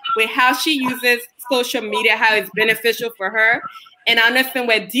from with how she uses social media, how it's beneficial for her. And I understand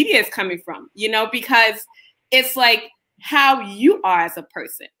where Didi is coming from, you know, because it's like how you are as a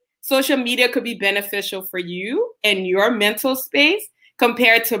person. Social media could be beneficial for you and your mental space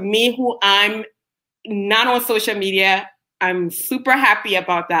compared to me, who I'm not on social media. I'm super happy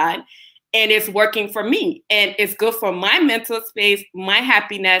about that. And it's working for me. And it's good for my mental space, my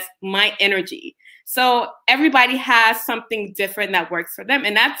happiness, my energy. So everybody has something different that works for them.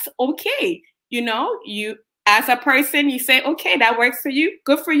 And that's okay. You know, you as a person, you say, okay, that works for you.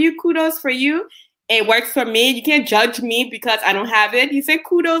 Good for you. Kudos for you. It works for me. You can't judge me because I don't have it. You say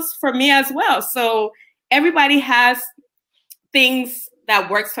kudos for me as well. So everybody has things that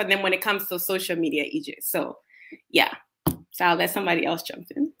works for them when it comes to social media, EJ. So yeah. So I'll let somebody else jump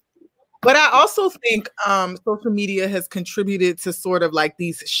in. But I also think social media has contributed to sort of like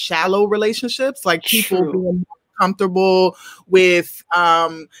these shallow relationships, like people being comfortable with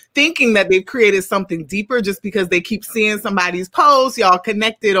thinking that they've created something deeper just because they keep seeing somebody's post, y'all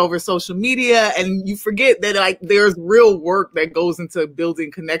connected over social media, and you forget that like there's real work that goes into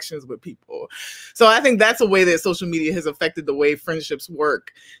building connections with people. So I think that's a way that social media has affected the way friendships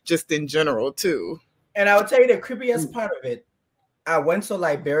work just in general too. And I'll tell you the creepiest part of it. I went to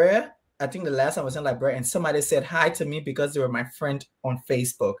Liberia. I think the last time I was in Liberia, and somebody said hi to me because they were my friend on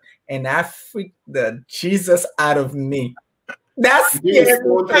Facebook, and that freaked the Jesus out of me. That's scared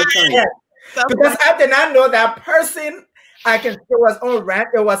me because I did not know that person. It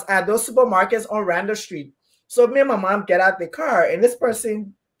was at those supermarkets on Randall Street. So me and my mom get out the car, and this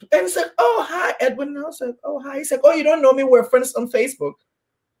person, and he said, "Oh, hi, Edwin." And I was like, "Oh, hi." He said, "Oh, you don't know me? We're friends on Facebook."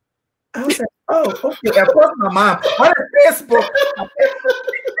 I was like, "Oh, okay." Of course, my mom on Facebook.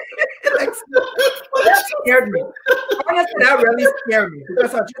 Well, that scared me. Honestly, that really scared me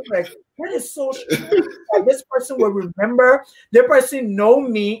because I was just like, that is so strange. Like, this person will remember, the person know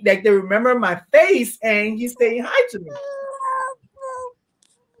me, like they remember my face, and he's saying hi to me.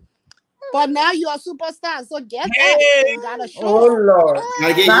 But now you're a superstar, so get that. You gotta show. Oh Lord! Now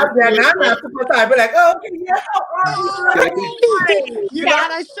I'm a superstar. I'll be like, oh, okay, yeah, how are you? You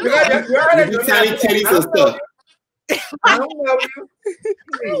gotta show. You tiny titties and stuff. I don't know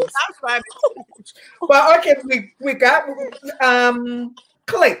you. But okay, we got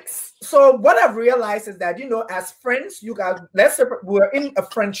cliques. So what I've realized is that, as friends, you guys, let's say we're in a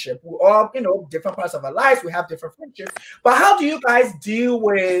friendship. We're all, different parts of our lives. We have different friendships. But how do you guys deal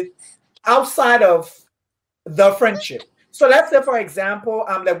with outside of the friendship? So let's say, for example,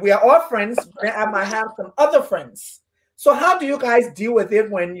 that we are all friends, but I might have some other friends. So how do you guys deal with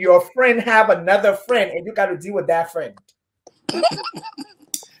it when your friend have another friend and you got to deal with that friend?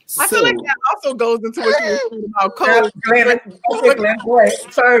 I feel like that also goes into what you were saying about code. Glenn, go ahead.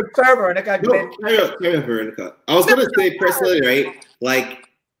 Sorry, Veronica. Glenn. Carry on, Veronica. I was gonna say personally, right? Like,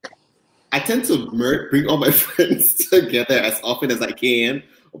 I tend to bring all my friends together as often as I can.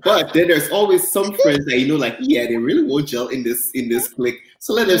 But then there's always some friends that like, yeah, they really won't gel in this clique.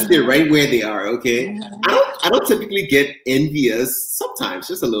 So let them stay right where they are, okay? I don't typically get envious, sometimes,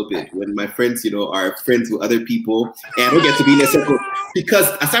 just a little bit, when my friends, are friends with other people and I don't get to be in their circle. Because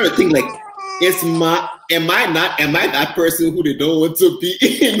I start to think like, am I that person who they don't want to be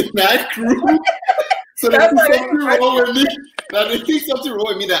in that group? So there's something wrong with me. Now they think something wrong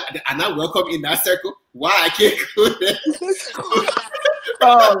with me that I'm not welcome in that circle. Why I can't go there?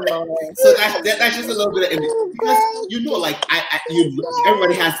 Oh Lord. So that's just a little bit of envy. Because like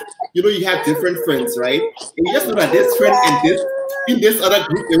everybody has, you have different friends, right? And you just know that this friend and this other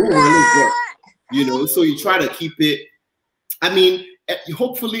group, they won't really work. So you try to keep it. I mean,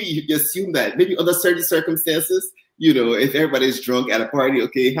 hopefully you assume that maybe under certain circumstances, if everybody's drunk at a party,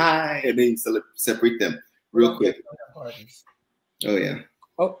 okay, hi, and then you separate them real quick. Oh yeah.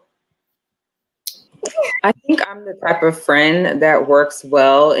 Oh. I think I'm the type of friend that works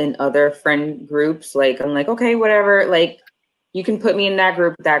well in other friend groups. Like, I'm like, okay, whatever. Like, you can put me in that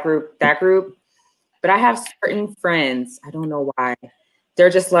group. But I have certain friends. I don't know why.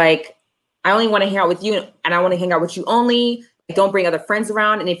 They're just like, I only want to hang out with you, and I want to hang out with you only. Don't bring other friends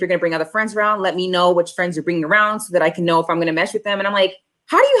around. And if you're going to bring other friends around, let me know which friends you're bringing around so that I can know if I'm going to mesh with them. And I'm like,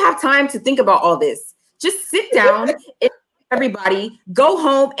 how do you have time to think about all this? Just sit down and everybody go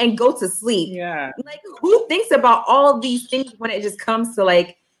home and go to sleep. Yeah. Like, who thinks about all these things when it just comes to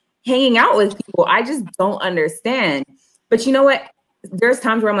like hanging out with people? I just don't understand. But you know what? There's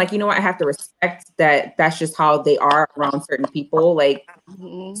times where I'm like, I have to respect that that's just how they are around certain people. Like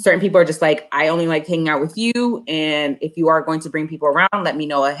certain people are just like, I only like hanging out with you. And if you are going to bring people around, let me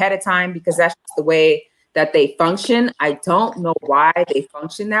know ahead of time, because that's just the way that they function. I don't know why they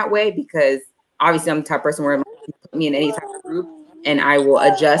function that way, because obviously I'm the type of person where you put me in any type of group and I will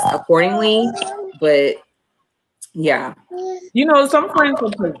adjust accordingly. But yeah. Some friends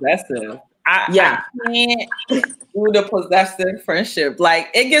are possessive. I can't do the possessive friendship.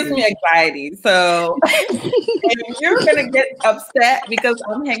 Like, it gives me anxiety. So if you're gonna get upset because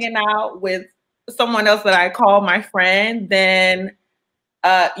I'm hanging out with someone else that I call my friend, then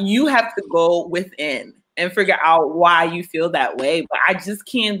you have to go within and figure out why you feel that way. But I just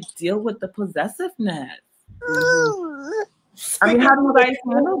can't deal with the possessiveness. I mean, how do you guys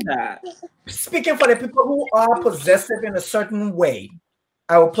handle that? Speaking for the people who are possessive in a certain way,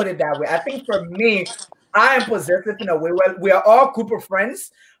 I will put it that way. I think for me, I am possessive in a way where we are all a group of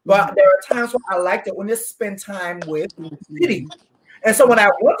friends, but there are times when I like to only spend time with Didi. And so when I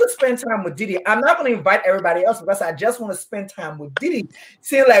want to spend time with Didi, I'm not going to invite everybody else because I just want to spend time with Didi.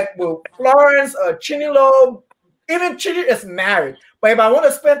 See, like with Florence or Chinilo, even Chidi is married. But if I want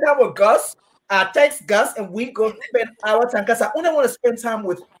to spend time with Gus, I text Gus and we go spend our time because I only want to spend time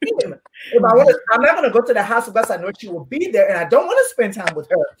with him. If I want to, I'm not going to go to the house because I know she will be there and I don't want to spend time with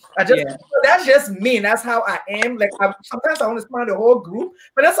her. That's just me. That's how I am. Like sometimes I want to spend the whole group,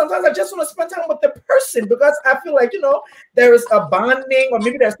 but then sometimes I just want to spend time with the person because I feel like, there is a bonding or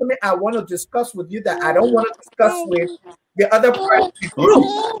maybe there's something I want to discuss with you that I don't want to discuss with the other person.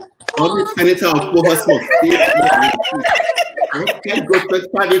 Only spending time with husband. You can't go spend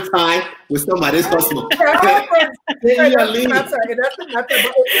private time with somebody's husband. It doesn't matter.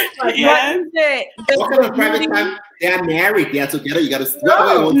 What kind of private time? They are married. They are together. You got to.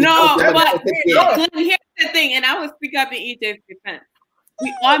 But here's the thing, and I will speak up in EJ's defense.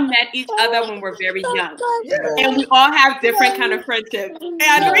 We all met each other when we're very young, and we all have different kind of friendships. And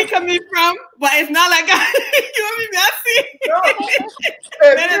I know where you're coming from, but it's not like you want me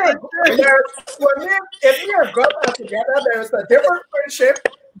If we are growing together, there's a different friendship.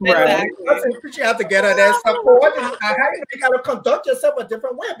 Right. And preaching out together, there's support. And how you got to conduct yourself a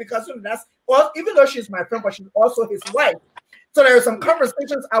different way because that's even though she's my friend, but she's also his wife. So there are some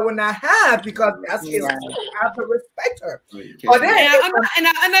conversations I will not have because that's his wife. I have to respect her. But then, and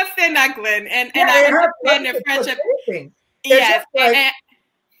I understand that, Glenn, and I understand the friendship. Yes,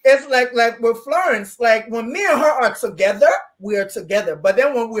 it's like with Florence, like when me and her are together, we are together. But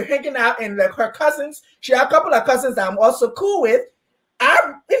then when we're hanging out and like her cousins, she has a couple of cousins that I'm also cool with.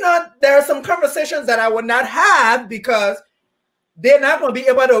 there are some conversations that I would not have because they're not going to be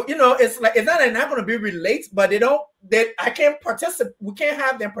able to, it's like, it's not they're not going to be relate, but I can't participate. We can't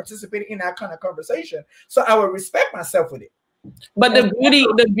have them participate in that kind of conversation. So I will respect myself with it. But the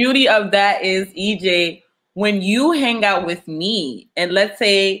beauty of that is, EJ, when you hang out with me, and let's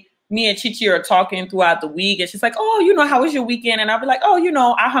say me and Chichi are talking throughout the week, and she's like, oh, how was your weekend? And I'll be like, oh,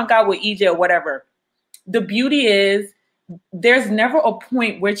 I hung out with EJ or whatever. The beauty is there's never a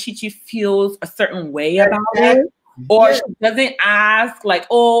point where Chichi feels a certain way about it. Or she doesn't ask like,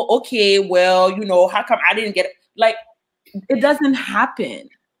 oh, okay, well, how come I didn't get it? Like, it doesn't happen.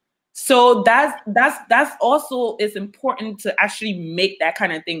 So that's also, it's important to actually make that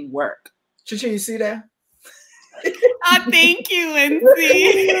kind of thing work. Chichi, you see that? Thank you,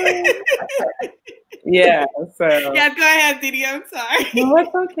 Lindsay. Yeah. So yeah, go ahead, Didi. I'm sorry. No,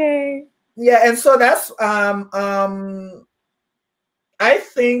 it's okay. Yeah, and so that's I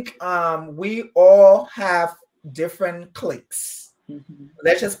think we all have different cliques. Mm-hmm.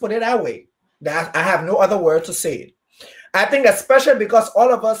 Let's just put it that way. That I have no other word to say it. I think especially because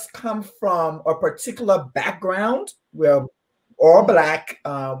all of us come from a particular background. We're all Black.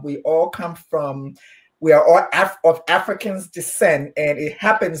 We are all of African descent, and it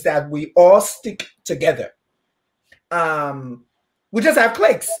happens that we all stick together. We just have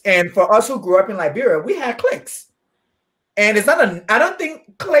cliques, and for us who grew up in Liberia, we had cliques. And it's not I don't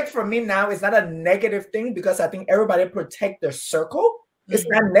think clique for me now is not a negative thing because I think everybody protect their circle. Mm-hmm. It's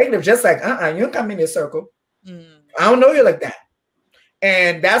not negative, just like, you don't come in your circle. Mm-hmm. I don't know you like that.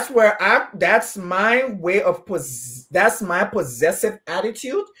 And that's where that's my way of, that's my possessive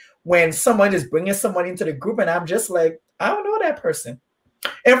attitude when someone is bringing someone into the group and I'm just like, I don't know that person.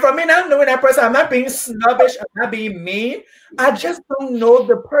 And for me, not knowing that person, I'm not being snobbish, I'm not being mean. I just don't know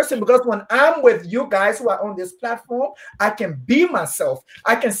the person because when I'm with you guys who are on this platform, I can be myself.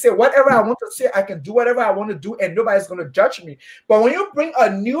 I can say whatever I want to say. I can do whatever I want to do and nobody's going to judge me. But when you bring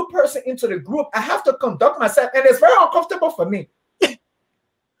a new person into the group, I have to conduct myself and it's very uncomfortable for me. Can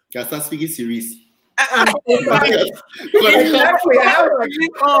I start speaking serious? Exactly. I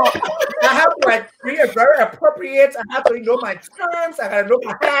have to be very appropriate. I have to know my terms. I gotta know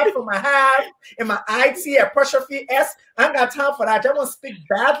my half from my half and my IT apostrophe S. I ain't got time for that. I just want to speak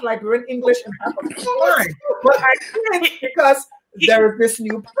bad Liberian English and have a fine. But I can't because there is this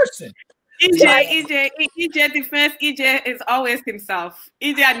new person. EJ defense. EJ is always himself.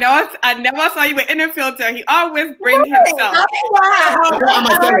 EJ, I never saw you with any filter. He always brings himself. I'm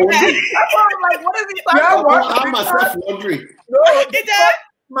like, what is he talking about? I'm myself wondering. No,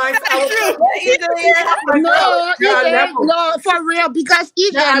 for real, because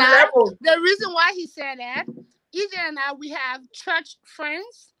EJ and I, the reason why he said that, EJ and I, we have church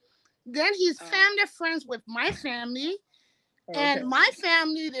friends. Then he's family friends with my family. And my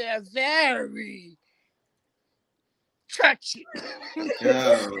family, they're very churchy.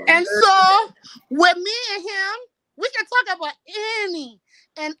 And so, with me and him, we can talk about any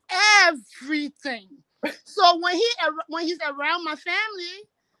and everything. So when he's around my family,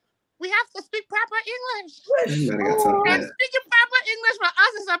 we have to speak proper English. And speaking proper English for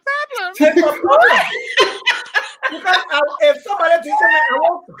us is a problem. Because if somebody do something, I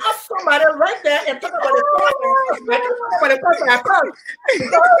won't ask somebody right there and talk about the person I come. Oh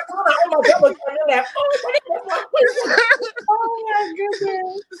my goodness.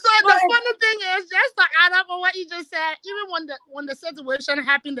 So the funny thing is, just to add up on what you just said, even when the situation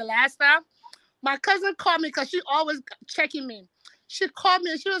happened the last time, my cousin called me because she always checking me. She called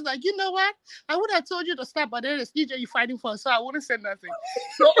me and she was like, you know what? I would have told you to stop, but then it's DJ you're fighting for, so I wouldn't say nothing.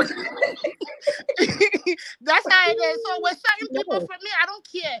 So that's how it is. So with certain people, for me, I don't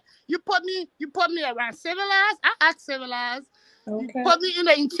care. You put me around civilized, I act civilized. Okay. You put me in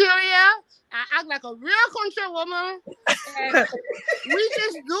the interior, I act like a real country woman. And we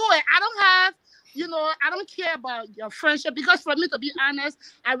just do it. I don't care about your friendship because for me, to be honest,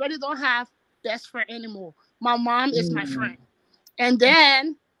 I really don't have best friend anymore. My mom is my friend. And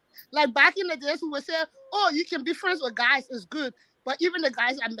then, like back in the days, we would say, oh, you can be friends with guys, it's good. But even the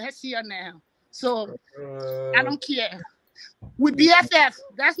guys are messier now. So, I don't care. With BFF,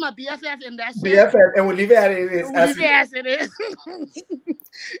 that's my BFF, and that's BFF, and we'll leave it as it is. We'll leave it as it is.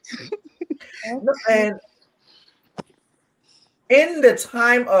 And in the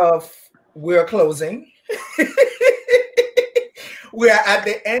time of we're closing, we are at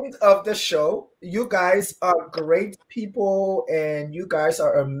the end of the show. You guys are great people and you guys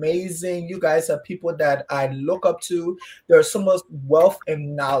are amazing. You guys are people that I look up to. There's so much wealth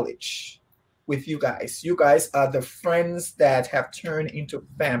and knowledge with you guys. You guys are the friends that have turned into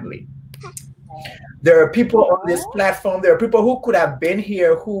family. There are people on this platform. There are people who could have been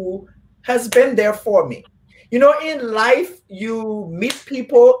here who has been there for me. You know, in life, you meet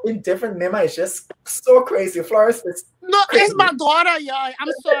people in different memories. It's just so crazy. Florence, it's my daughter, y'all. I'm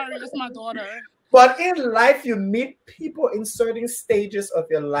sorry, it's my daughter. But in life, you meet people in certain stages of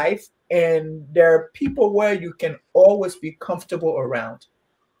your life, and there are people where you can always be comfortable around.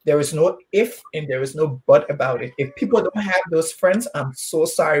 There is no if and there is no but about it. If people don't have those friends, I'm so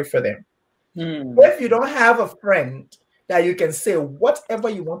sorry for them. If you don't have a friend that you can say whatever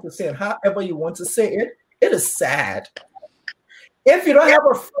you want to say and however you want to say it, it is sad. If you don't have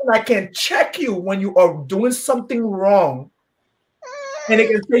a friend that can check you when you are doing something wrong, and they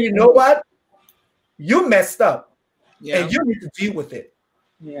can say, you know what? You messed up, and you need to deal with it.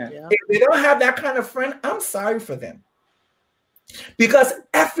 If they don't have that kind of friend, I'm sorry for them. Because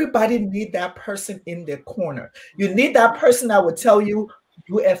everybody needs that person in their corner. You need that person that will tell you,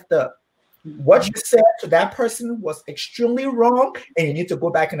 you effed up. What you said to that person was extremely wrong, and you need to go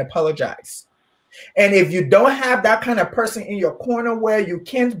back and apologize. And if you don't have that kind of person in your corner where you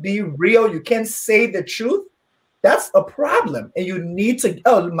can't be real, you can't say the truth, that's a problem. And you need to,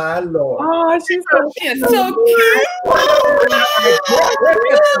 oh my Lord. Oh, she's so cute. Look at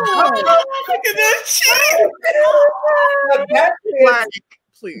that cheek.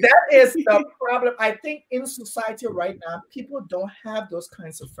 That is the problem. I think in society right now, people don't have those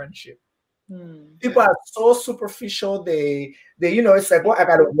kinds of friendship. People are so superficial. They it's like, well, I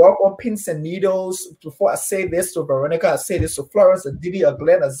gotta walk on pins and needles before I say this to Veronica, I say this to Florence, a Didi, a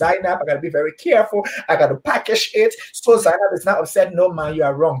Glenn, a Zainab. I gotta be very careful. I gotta package it so Zainab is not upset. No, man, you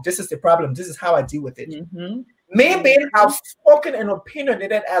are wrong. This is the problem. This is how I deal with it. Me being outspoken and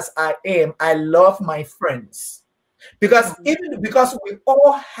opinionated as I am, I love my friends because we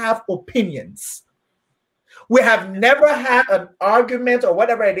all have opinions. We have never had an argument or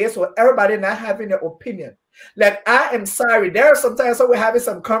whatever it is with everybody not having an opinion. Like, I am sorry. There are sometimes when we're having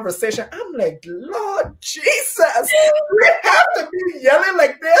some conversation, I'm like, Lord Jesus, we have to be yelling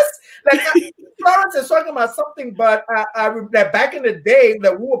like this. Like, Florence is talking about something, but I remember back in the day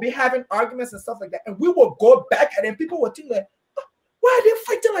that we would be having arguments and stuff like that, and we will go back at it, and people would think like, oh, why are they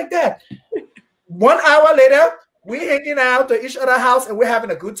fighting like that? 1 hour later, we're hanging out to each other's house, and we're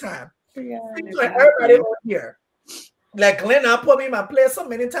having a good time. Like everybody over here. Like Glenn put me in my place so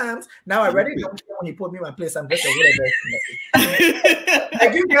many times. Now I already don't care when he put me in my place. I'm just a little bit. I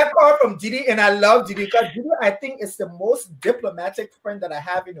get that call from Didi, and I love Didi because Didi, I think, is the most diplomatic friend that I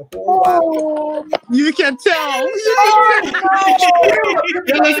have in the whole world. You can tell. She will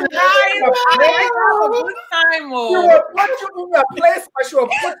put you in your place, but she will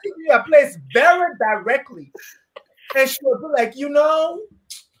put you in your place very directly. And she will be like,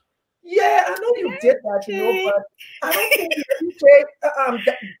 yeah, I know you did that, but I don't think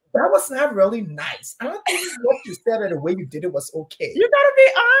that was not really nice. I don't think what you said or the way you did it was okay. You gotta be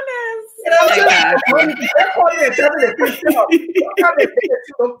honest. You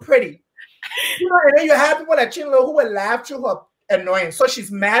look pretty. And then you have people like Chinlo who will laugh through her annoying. So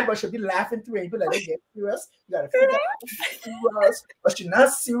she's mad, but she'll be laughing through it. And you'll be like, they get serious. You gotta figure out she's serious, but she's not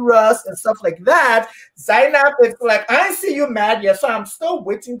serious and stuff like that. Zainab is like, I didn't see you mad yet, so I'm still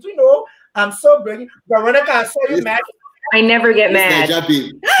waiting to I'm so brilliant. Veronica, I saw you mad. I never get mad. I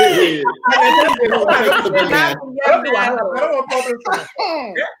don't want problems.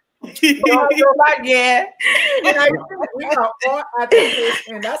 Yeah. And I think we are all at the place,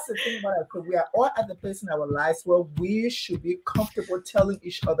 and that's the thing about it. We are all at the place in our lives where we should be comfortable telling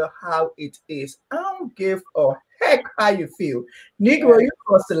each other how it is. I don't give a heck how you feel. Negro, you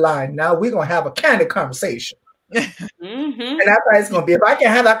cross the line. Now we're gonna have a candid conversation. And that's how it's gonna be. If I can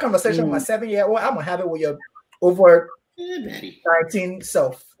have that conversation with my 7-year-old, I'm gonna have it with your over 19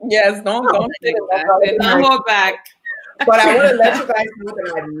 self. Yes, don't go back. But I want to let you guys know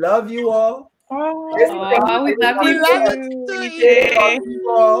that I love you all. We love you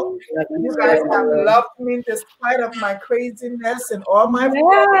too. You guys have loved me despite of my craziness and all my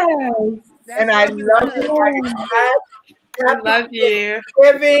flaws. And I love you. I love you.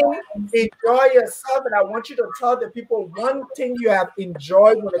 Enjoy yourself, and I want you to tell the people one thing you have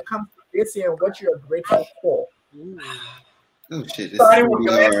enjoyed when it comes to this year and what you are grateful for. Oh shit! This is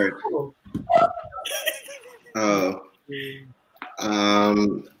really hard.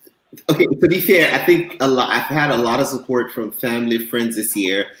 Okay, to be fair, I think I've had a lot of support from family, friends this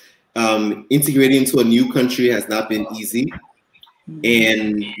year. Integrating into a new country has not been easy.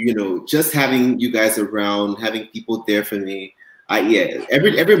 And just having you guys around, having people there for me.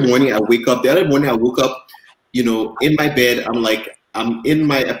 Every morning I wake up. The other morning I woke up, in my bed. I'm in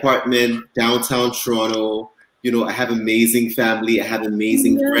my apartment downtown Toronto. I have amazing family. I have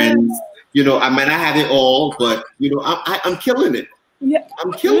amazing friends. You know, I might not have it all, but you know, I'm killing it. Yeah,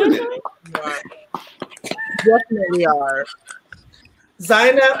 I'm killing it. Definitely are.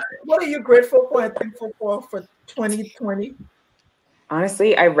 Zaina, what are you grateful for and thankful for 2020?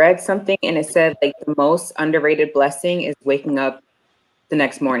 Honestly, I read something and it said like the most underrated blessing is waking up the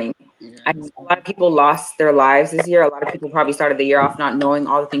next morning. I think a lot of people lost their lives this year. A lot of people probably started the year off not knowing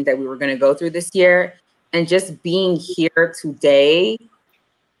all the things that we were going to go through this year. And just being here today,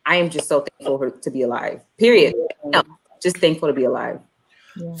 I am just so thankful to be alive. Period. No, just thankful to be alive.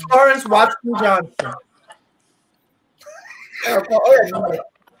 Yeah. Florence Watson Johnson. On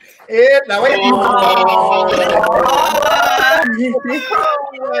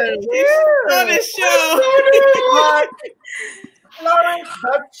the show. Florence,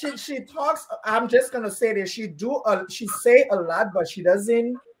 but she talks. I'm just gonna say this. She say a lot, but she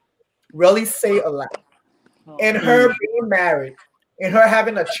doesn't really say a lot. And her being married and her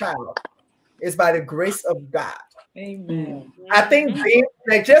having a child is by the grace of God. Amen. I think being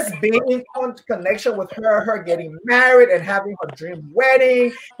in connection with her getting married and having her dream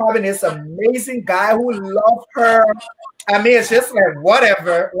wedding, having this amazing guy who loves her. I mean, it's just like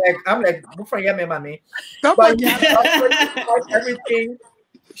whatever. Like I'm like, good for you, mommy. But everything.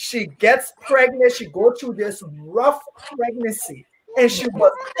 She gets pregnant. She goes through this rough pregnancy, and she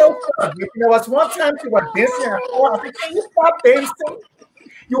was still pregnant. There was one time she was dancing at home. I said, "Can you stop dancing?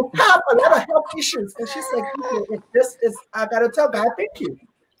 You have a lot of health issues." And she's like, "This is, I gotta tell God, thank you."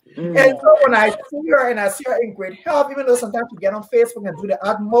 And so when I see her and I see her in great health, even though sometimes we get on Facebook and do the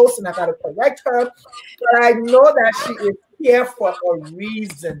utmost and I gotta correct her, but I know that she is here for a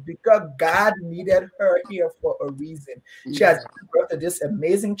reason because God needed her here for a reason. She has given birth to this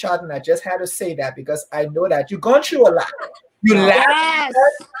amazing child, and I just had to say that because I know that you've gone through a lot. You laugh,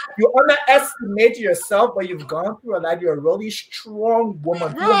 you underestimate yourself, but you've gone through a lot. You're a really strong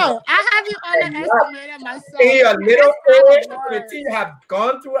woman. Bro, I haven't underestimated myself. In your little age, the thing you have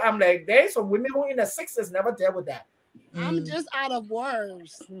gone through, I'm like, there's some women who in the 60s never dealt with that. I'm just out of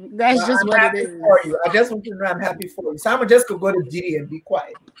words. That's But just I'm what happy it is. for you. I just want you to know I'm happy for you. So I'm just gonna go to Didi and be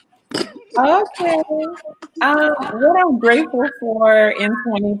quiet. Okay. What I'm grateful for in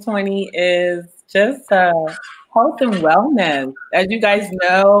 2020 is just health and wellness. As you guys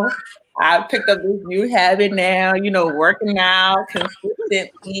know, I picked up this new habit now, you know, working out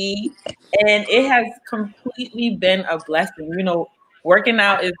consistently, and it has completely been a blessing. You know, working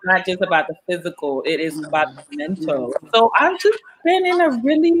out is not just about the physical, it is about the mental. So I've just been in a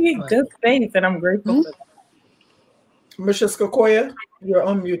really good space, and I'm grateful for that. Mrs. Kokoya, you're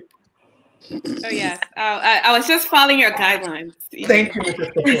on mute. Oh, yes. I was just following your guidelines. Thank you,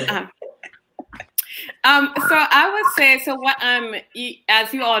 Mrs. Kokoya. So I would say, so what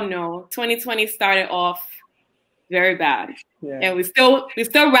as you all know, 2020 started off very bad. Yeah. And we're still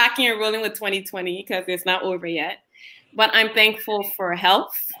rocking and rolling with 2020 because it's not over yet. But I'm thankful for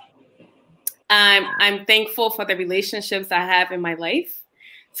health. I'm thankful for the relationships I have in my life.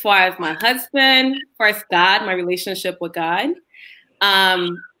 As far as my husband, first God, my relationship with God.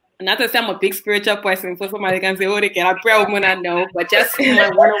 Not to say I'm a big spiritual person, so somebody can say, "Oh, they can I pray when I know," but just my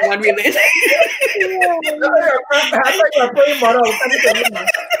one-on-one relationship.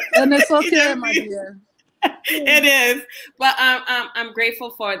 And it's okay, my dear. It is, but I'm grateful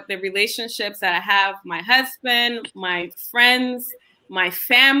for the relationships that I have, my husband, my friends, my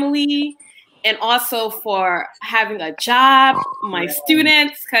family, and also for having a job, my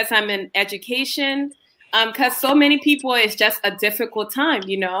students, because I'm in education. Because so many people, it's just a difficult time,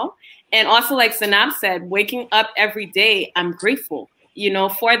 you know? And also, like Sanab said, waking up every day, I'm grateful, you know,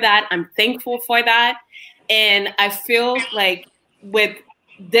 for that. I'm thankful for that. And I feel like with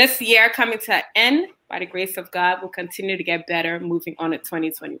this year coming to an end, by the grace of God, we'll continue to get better moving on to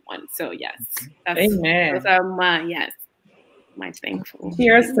 2021. So, yes. Amen. Those are my thankful.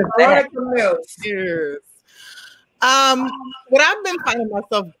 Cheers to that. Cheers. What I've been finding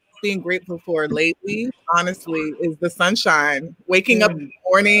myself being grateful for lately, honestly, is the sunshine. Waking up in the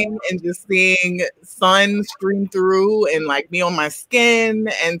morning and just seeing sun stream through and like be on my skin,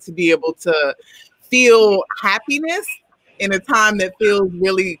 and to be able to feel happiness in a time that feels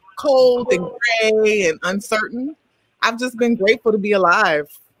really cold and gray and uncertain. I've just been grateful to be alive.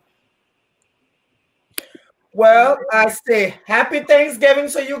 Well, I say happy Thanksgiving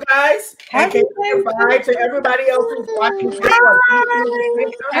to you guys. Happy Thanksgiving. Bye to everybody else who's watching.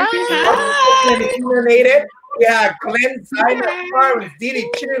 Yeah, Glenn, Zaina, Florence, Didi,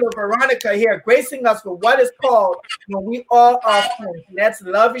 Chilo, Veronica here, gracing us with what is called when we all are friends. Let's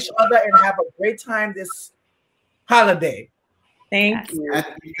love each other and have a great time this holiday. Thank you.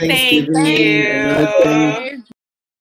 Happy Thanksgiving. Thank you.